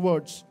Solomon's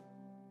words.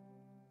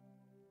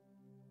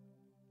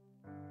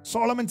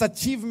 Solomon's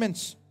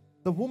achievements.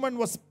 The woman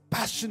was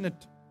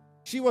passionate.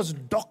 She was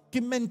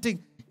documenting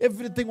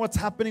everything what's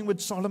happening with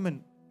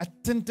Solomon.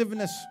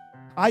 Attentiveness.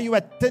 Are you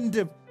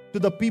attentive to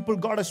the people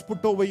God has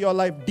put over your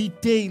life?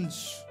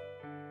 Details.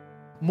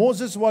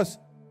 Moses was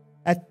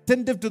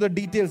attentive to the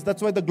details.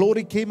 That's why the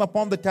glory came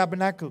upon the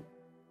tabernacle.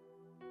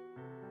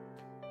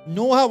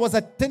 Noah was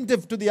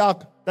attentive to the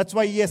ark. That's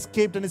why he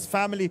escaped and his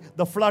family,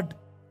 the flood.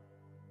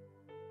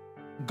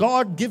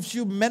 God gives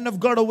you men of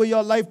God over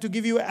your life to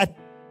give you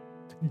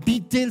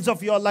details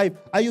of your life.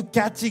 Are you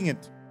catching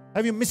it?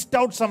 Have you missed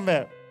out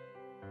somewhere?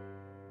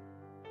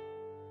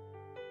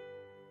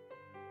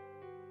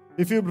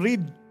 If you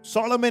read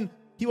Solomon,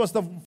 he was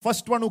the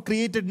first one who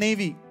created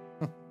navy.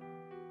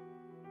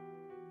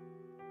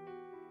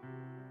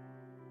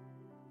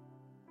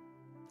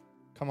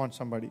 Come on,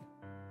 somebody.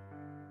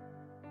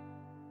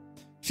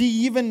 She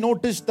even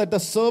noticed that the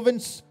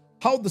servants,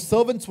 how the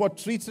servants were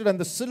treated, and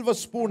the silver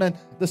spoon and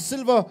the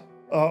silver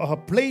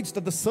plates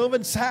that the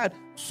servants had.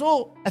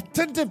 So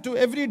attentive to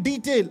every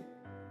detail.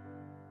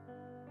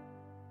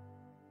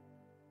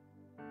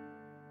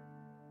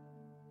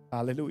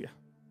 Hallelujah.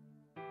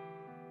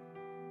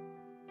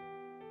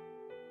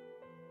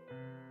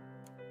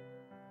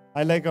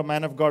 I like a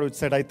man of God who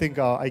said, I think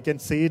I can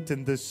say it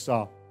in this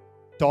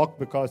talk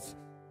because,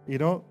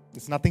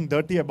 there's nothing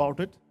dirty about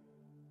it.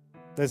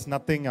 There's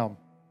nothing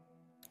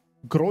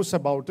gross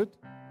about it.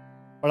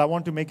 But I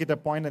want to make it a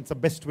point, and it's the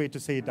best way to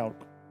say it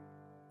out.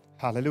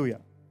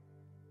 Hallelujah.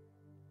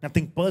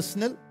 Nothing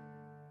personal.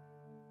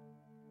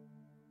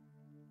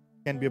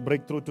 Can be a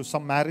breakthrough to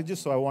some marriages,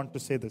 so I want to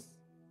say this.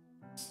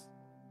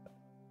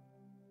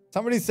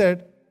 Somebody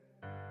said,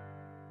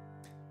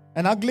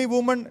 an ugly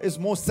woman is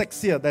more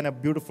sexier than a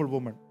beautiful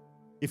woman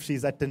if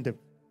she's attentive.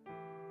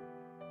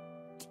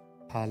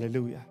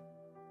 Hallelujah.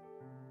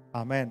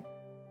 Amen.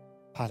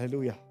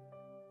 Hallelujah.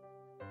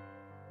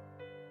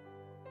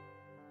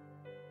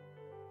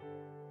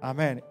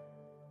 Amen.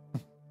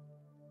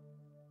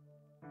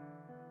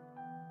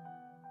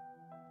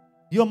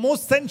 You're more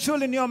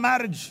sensual in your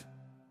marriage,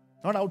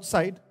 not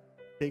outside.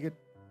 Take it.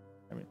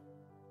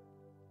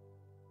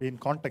 In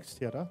context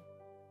here. Huh?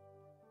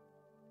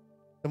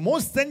 The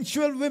most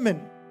sensual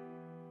women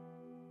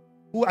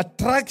who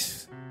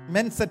attracts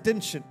men's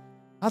attention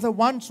are the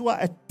ones who are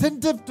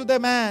attentive to the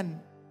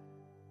man.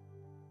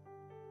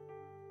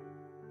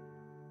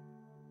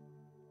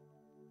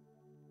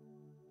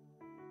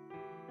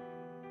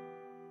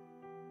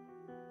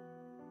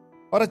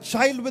 Or a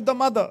child with the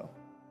mother.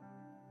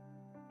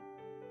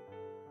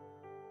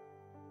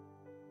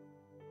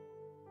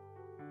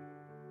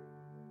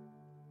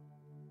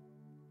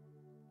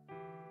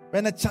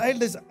 When a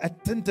child is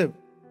attentive,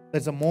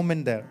 there's a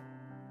moment there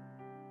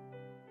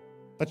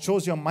that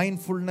shows your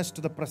mindfulness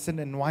to the present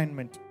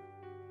environment.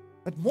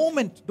 That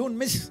moment, don't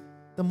miss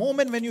the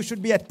moment when you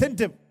should be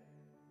attentive.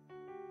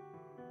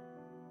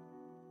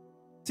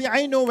 See,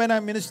 I know when I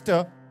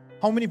minister,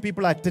 How many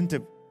people are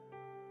attentive?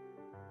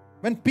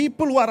 When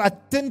people who are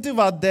attentive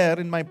are there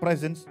in my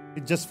presence,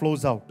 it just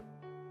flows out.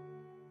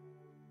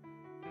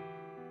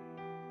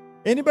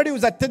 Anybody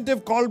who's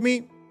attentive, call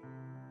me.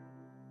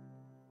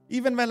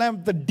 Even when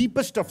I'm the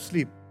deepest of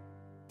sleep,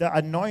 the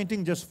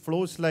anointing just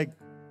flows like,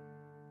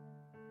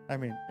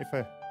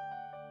 if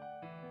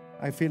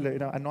I feel,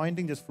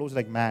 anointing just flows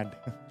like mad.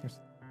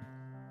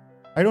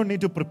 I don't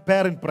need to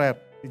prepare in prayer.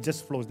 It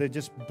just flows. They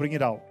just bring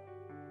it out.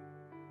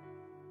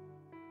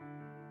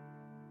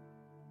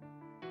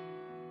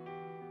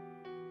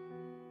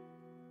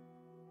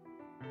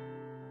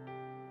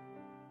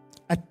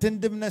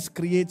 Attentiveness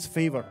creates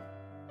favor.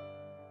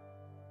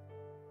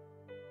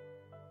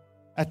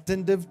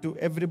 Attentive to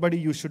everybody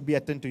you should be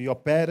attentive to. Your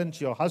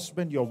parents, your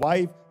husband, your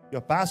wife,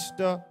 your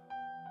pastor.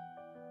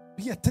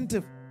 Be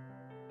attentive.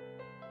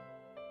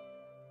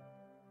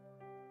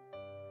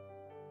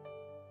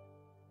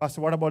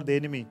 Pastor, what about the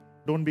enemy?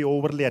 Don't be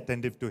overly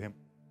attentive to him.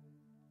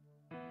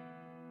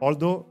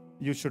 Although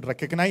you should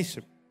recognize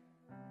him.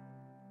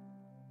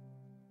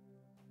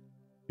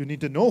 You need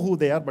to know who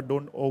they are, but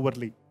don't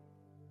overly.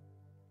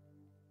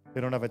 They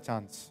don't have a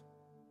chance.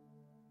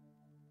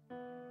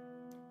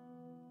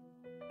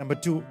 Number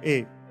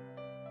 2A.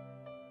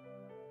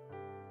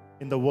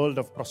 In the world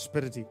of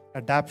prosperity,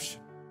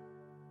 adaptation.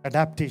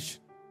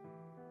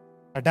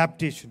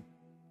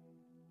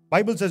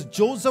 Bible says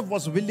Joseph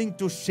was willing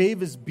to shave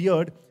his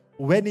beard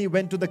when he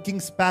went to the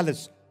king's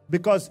palace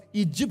because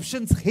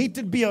Egyptians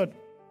hated beard.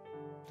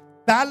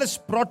 Palace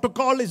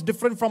protocol is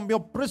different from your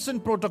prison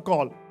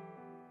protocol.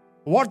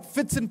 What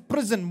fits in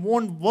prison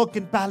won't work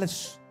in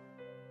palace.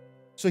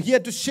 So he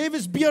had to shave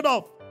his beard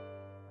off.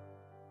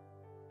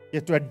 He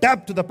had to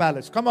adapt to the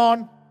palace. Come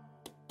on.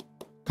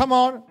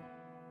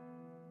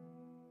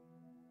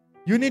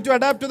 You need to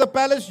adapt to the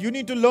palace. You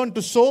need to learn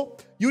to sow.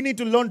 You need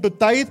to learn to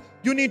tithe.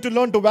 You need to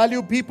learn to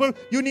value people.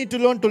 You need to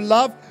learn to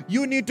love.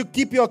 You need to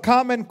keep your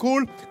calm and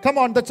cool. Come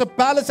on, that's a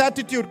palace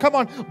attitude. Come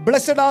on.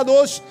 Blessed are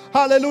those,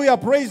 hallelujah,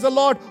 praise the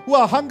Lord, who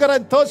are hunger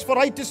and thirst for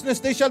righteousness,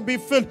 they shall be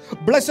filled.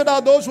 Blessed are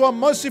those who are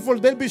merciful,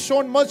 they'll be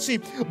shown mercy.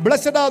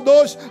 Blessed are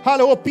those,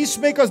 hallelujah,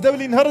 peacemakers, they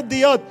will inherit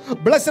the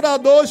earth. Blessed are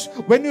those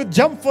when you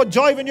jump for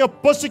joy, when you're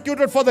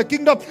persecuted for the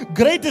kingdom.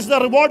 Great is the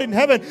reward in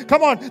heaven.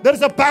 Come on, there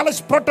is a palace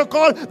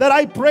protocol that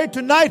I pray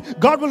tonight.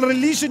 God will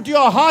release into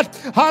your heart,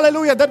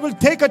 hallelujah, that will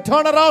take a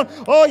turnaround.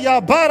 Oh, yeah,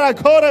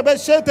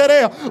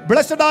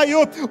 blessed are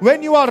you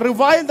when you are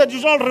reviled, that you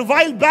shall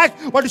revile back,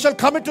 but you shall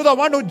commit to the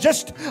one who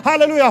just,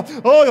 hallelujah,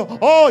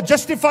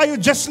 justify you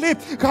justly.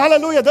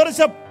 Hallelujah. There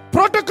is a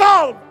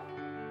protocol.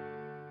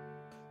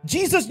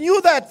 Jesus knew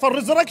that for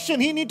resurrection,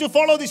 he need to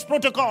follow this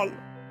protocol.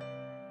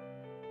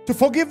 To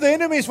forgive the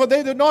enemies, for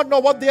they do not know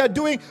what they are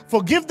doing.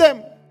 Forgive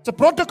them. It's a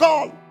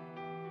protocol.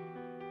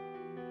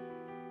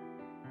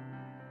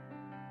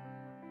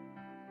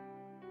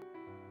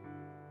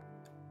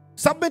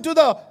 Submit to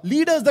the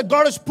leaders that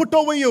God has put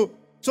over you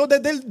so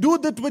that they'll do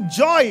that with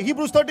joy.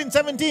 Hebrews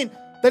 13:17.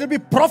 That will be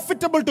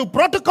profitable to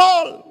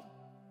protocol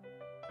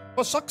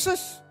for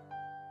success.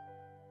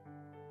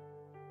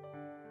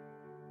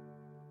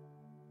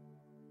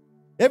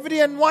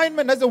 Every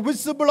environment has a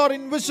visible or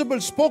invisible,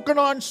 spoken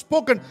or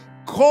unspoken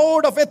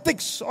code of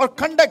ethics or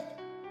conduct.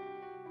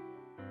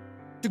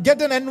 To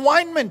get an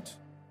environment,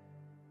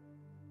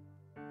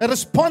 a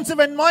responsive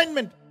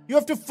environment, you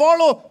have to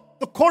follow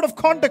the code of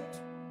conduct.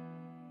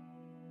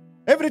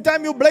 Every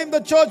time you blame the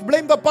church,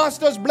 blame the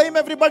pastors, blame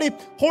everybody,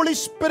 Holy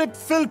Spirit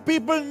filled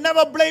people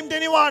never blamed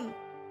anyone.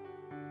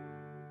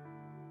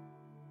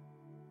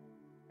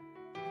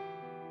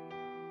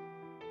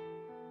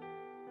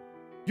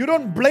 You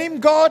don't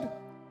blame God.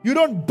 You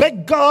don't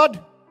beg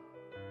God.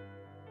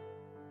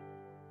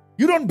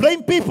 You don't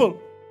blame people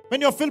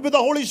when you're filled with the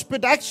Holy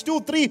Spirit. Acts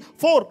 2, 3,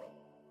 4.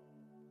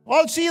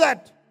 All see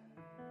that.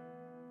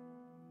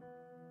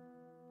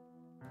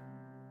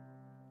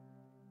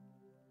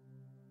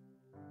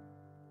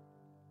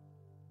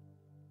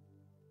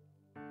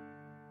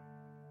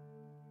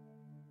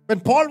 When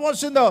Paul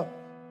was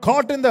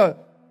caught in the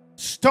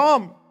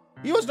storm,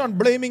 he was not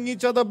blaming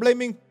each other,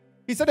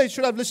 He said, I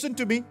should have listened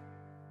to me.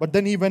 But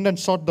then he went and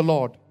sought the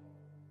Lord.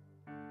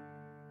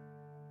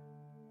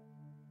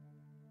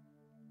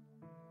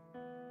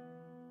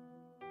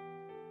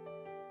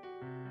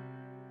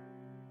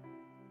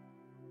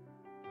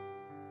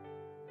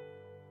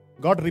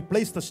 God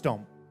replaced the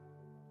storm.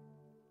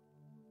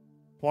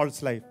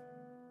 Paul's life.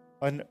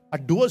 An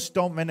adverse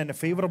storm when a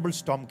favorable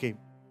storm came.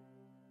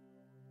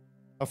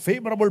 A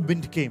favorable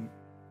wind came.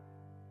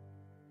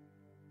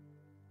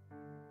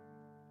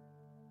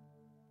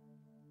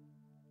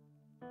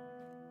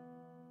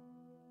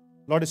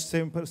 Lord is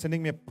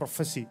sending me a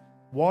prophecy.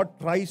 What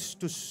tries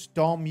to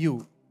storm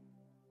you,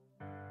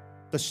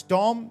 the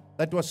storm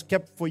that was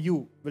kept for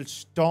you will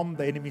storm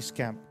the enemy's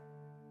camp.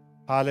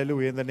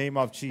 Hallelujah. In the name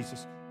of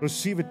Jesus.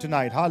 Receive it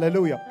tonight.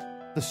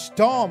 Hallelujah. The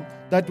storm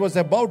that was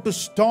about to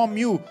storm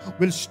you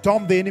will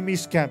storm the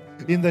enemy's camp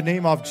in the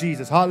name of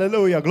Jesus.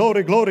 Hallelujah.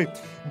 Glory, glory.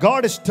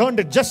 God has turned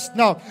it just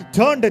now.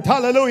 Turned it,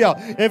 hallelujah,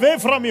 away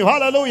from you.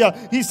 Hallelujah.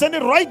 He sent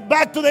it right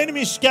back to the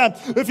enemy's camp.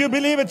 If you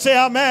believe it, say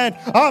amen.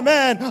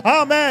 Amen.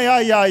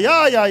 Amen.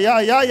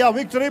 Yeah.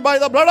 Victory by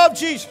the blood of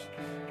Jesus.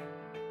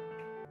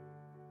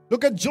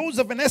 Look at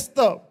Joseph and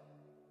Esther.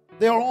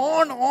 They are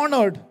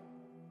honored.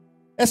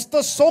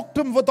 Esther soaked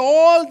him with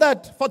all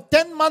that for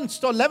 10 months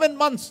to 11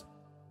 months.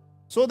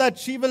 So that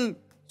she will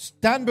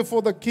stand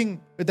before the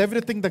king with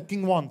everything the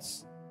king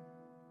wants.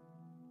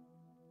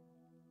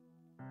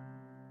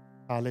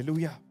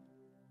 Hallelujah.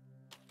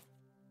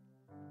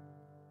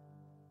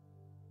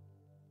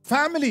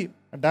 Family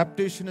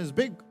adaptation is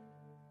big.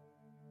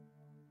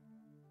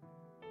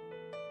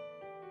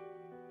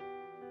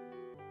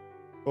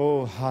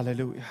 Oh,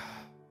 hallelujah.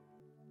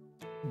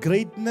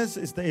 Greatness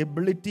is the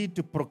ability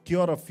to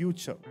procure a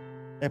future,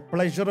 a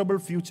pleasurable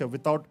future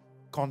without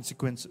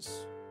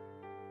consequences.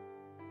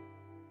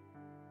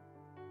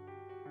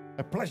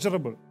 A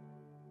pleasurable.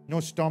 No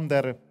storm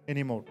there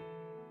anymore.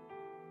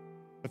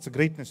 That's a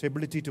greatness,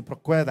 ability to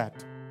procure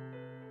that.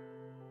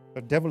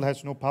 The devil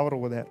has no power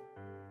over there.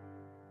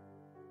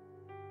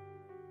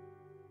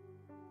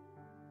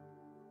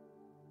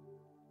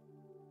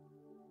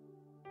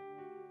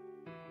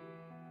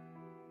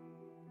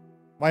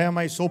 Why am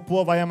I so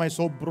poor? Why am I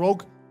so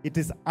broke? It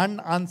is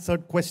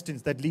unanswered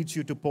questions that leads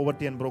you to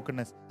poverty and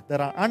brokenness. There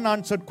are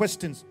unanswered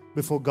questions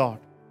before God.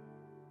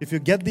 If you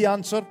get the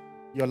answer,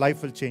 your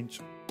life will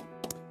change.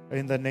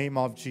 In the name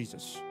of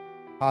Jesus.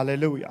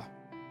 Hallelujah.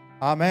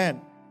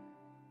 Amen.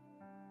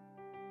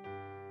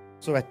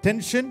 So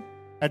attention,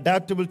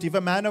 adaptability. If a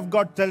man of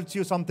God tells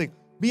you something,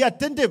 be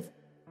attentive.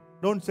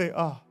 Don't say,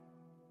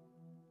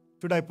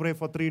 should I pray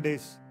for 3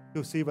 days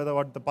to see whether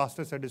what the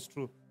pastor said is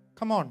true?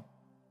 Come on.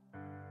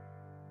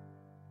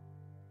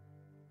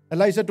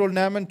 Elijah told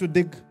Naaman to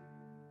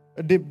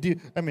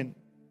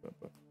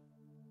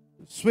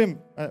swim,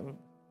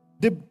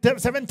 dip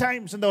 7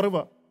 times in the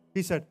river.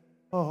 He said,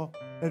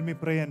 let me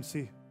pray and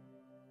see.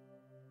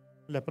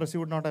 Leprosy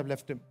would not have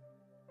left him.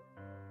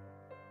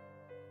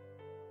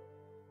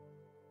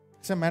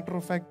 As a matter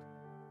of fact,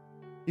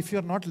 if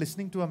you're not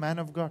listening to a man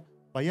of God,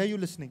 why are you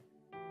listening?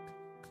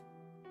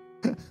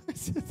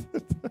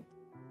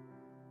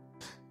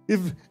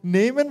 If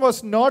Naaman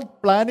was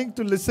not planning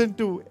to listen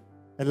to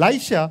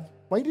Elisha,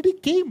 why did he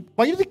came?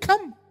 Why did he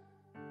come?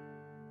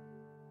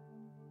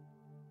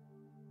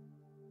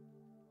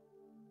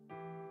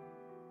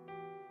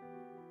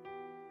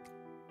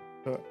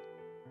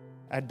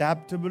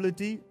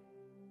 Adaptability,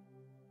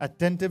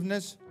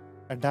 attentiveness,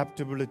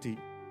 adaptability.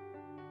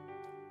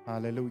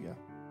 Hallelujah.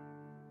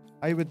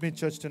 Are you with me,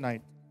 church,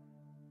 tonight?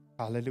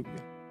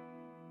 Hallelujah.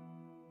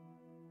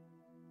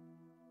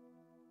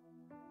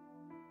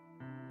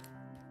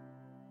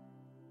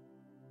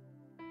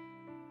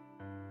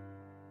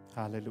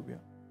 Hallelujah.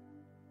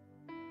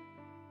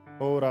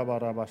 Oh, Rabba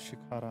Rabba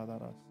Shikhara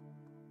Daras.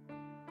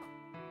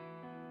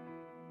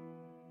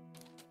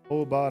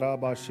 Oh,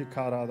 Baraba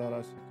Shikhara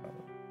Daras.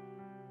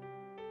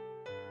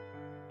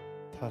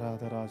 Thara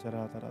Dara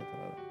Jara Dara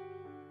Dara.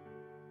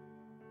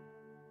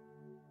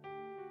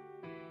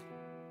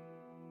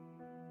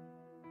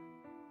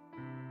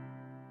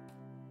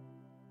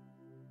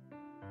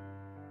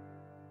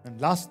 And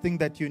last thing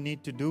that you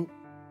need to do,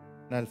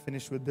 and I'll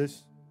finish with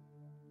this,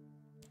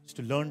 is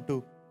to learn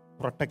to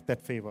protect that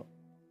favor.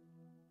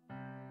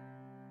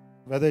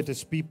 Whether it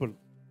is people,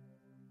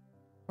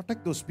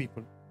 protect those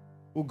people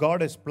who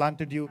God has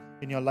planted you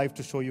in your life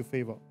to show you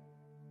favor.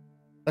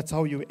 That's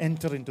how you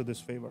enter into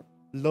this favor.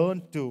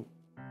 Learn to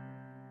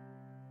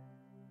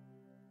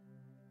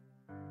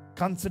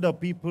consider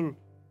people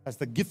as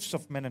the gifts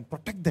of men and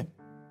protect them.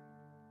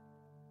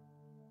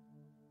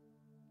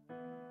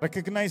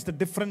 Recognize the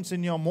difference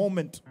in your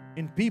moment,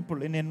 in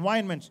people, in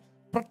environments.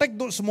 Protect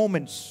those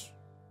moments.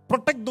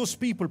 Protect those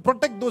people.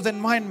 Protect those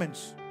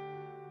environments.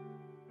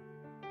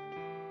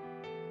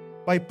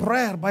 By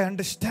prayer, by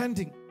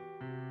understanding.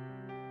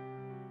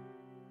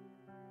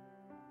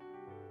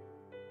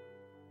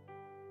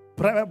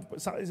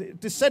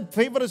 It is said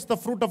favor is the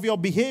fruit of your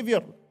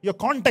behavior, your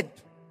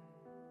contact.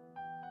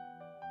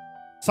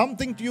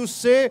 Something you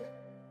say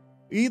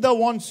either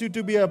wants you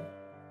to be a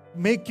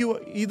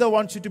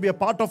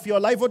part of your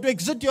life or to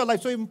exit your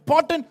life. So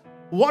important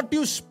what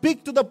you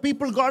speak to the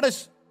people God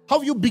has, how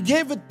you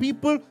behave with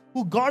people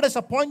who God has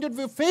appointed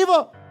with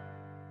favor.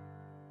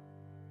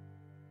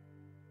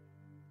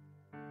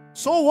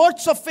 So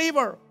words of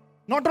favor,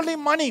 not only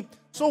money.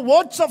 So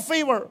words of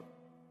favor.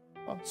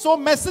 So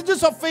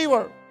messages of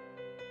favor.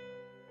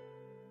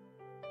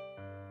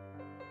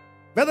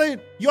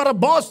 Whether you are a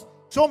boss,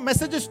 show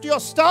messages to your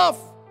staff.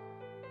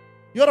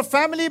 You're a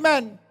family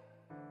man.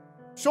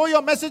 Show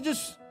your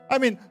messages.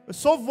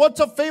 So words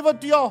of favor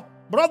to your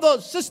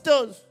brothers,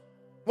 sisters,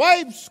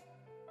 wives,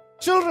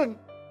 children.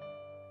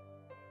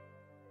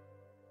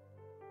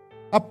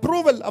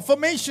 Approval,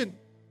 affirmation.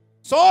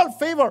 It's all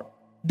favor.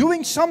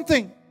 Doing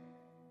something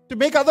to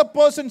make other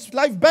person's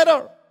life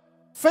better.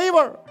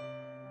 Favor.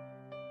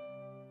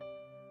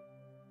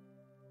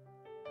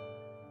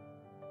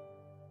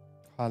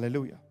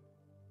 Hallelujah.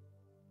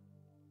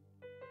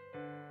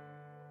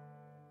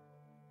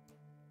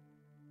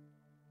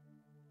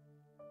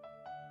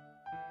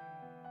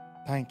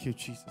 Thank you,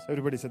 Jesus.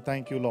 Everybody say,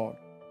 thank you, Lord.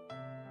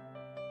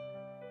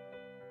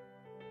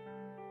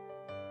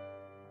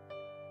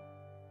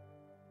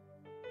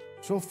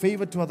 Show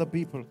favor to other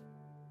people.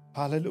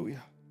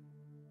 Hallelujah.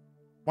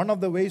 One of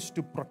the ways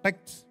to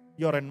protect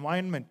your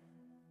environment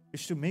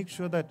is to make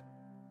sure that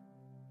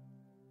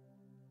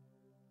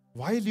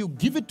while you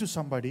give it to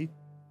somebody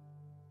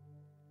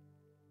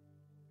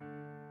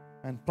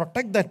and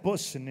protect that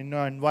person in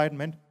your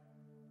environment,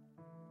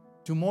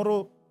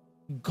 tomorrow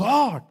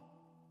God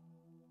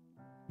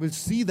will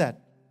see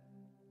that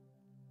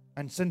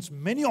and sends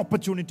many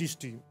opportunities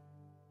to you.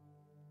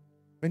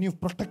 When you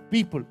protect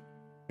people,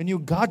 when you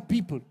guard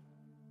people,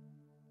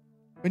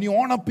 when you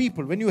honor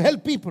people, when you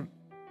help people.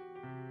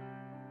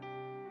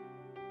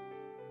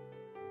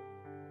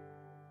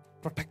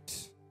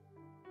 Protect.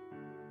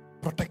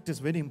 Protect is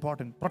very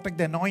important. Protect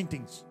the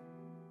anointings.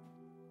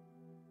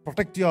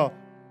 Protect your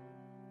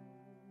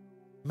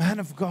man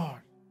of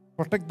God.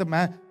 Protect the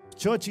man,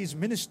 church is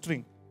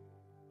ministering.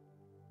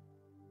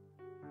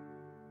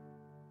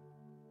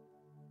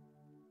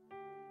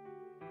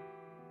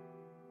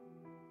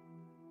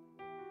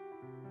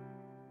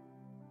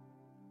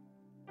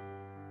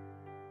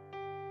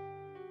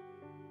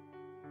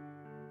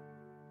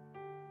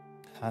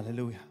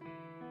 Hallelujah.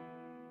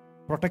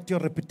 Protect your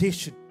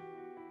reputation.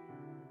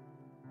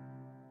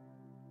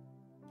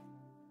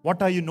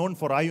 What are you known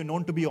for? Are you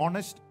known to be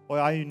honest, or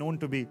are you known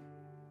to be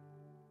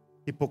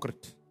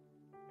hypocrite?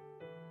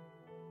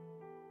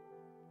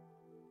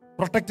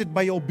 Protect it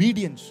by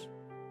obedience.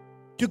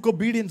 Quick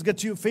obedience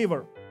gets you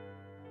favor.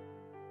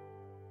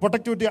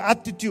 Protect it with your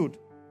attitude.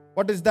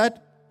 What is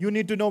that? You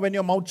need to know when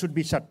your mouth should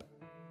be shut.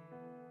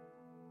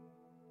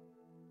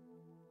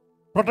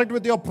 Protect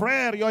with your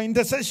prayer, your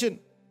intercession.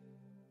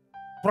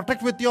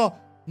 Protect with your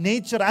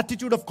nature,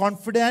 attitude of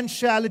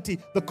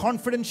confidentiality, the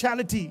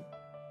confidentiality.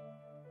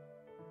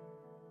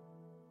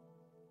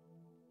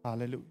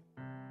 Hallelujah.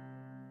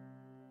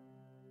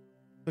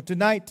 So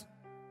tonight,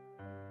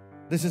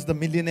 this is the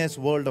millionaire's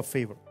world of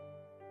favor.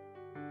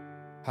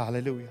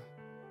 Hallelujah.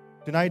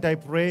 Tonight I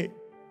pray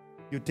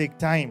you take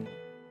time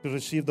to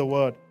receive the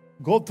word.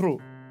 Go through.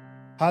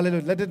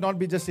 Hallelujah. Let it not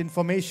be just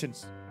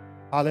informations.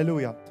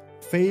 Hallelujah.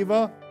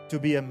 Favor to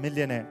be a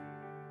millionaire.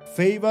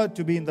 Favor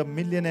to be in the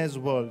millionaire's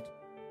world.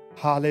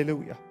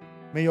 Hallelujah.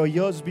 May your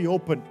ears be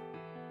opened.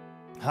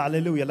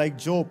 Hallelujah. Like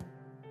Job,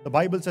 the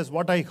Bible says,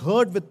 what I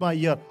heard with my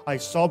ear, I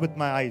saw with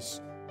my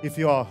eyes. If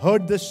you have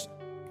heard this,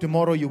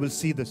 tomorrow you will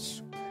see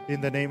this. In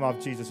the name of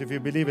Jesus. If you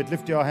believe it,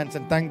 lift your hands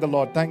and thank the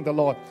Lord. Thank the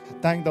Lord.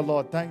 Thank the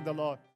Lord. Thank the Lord.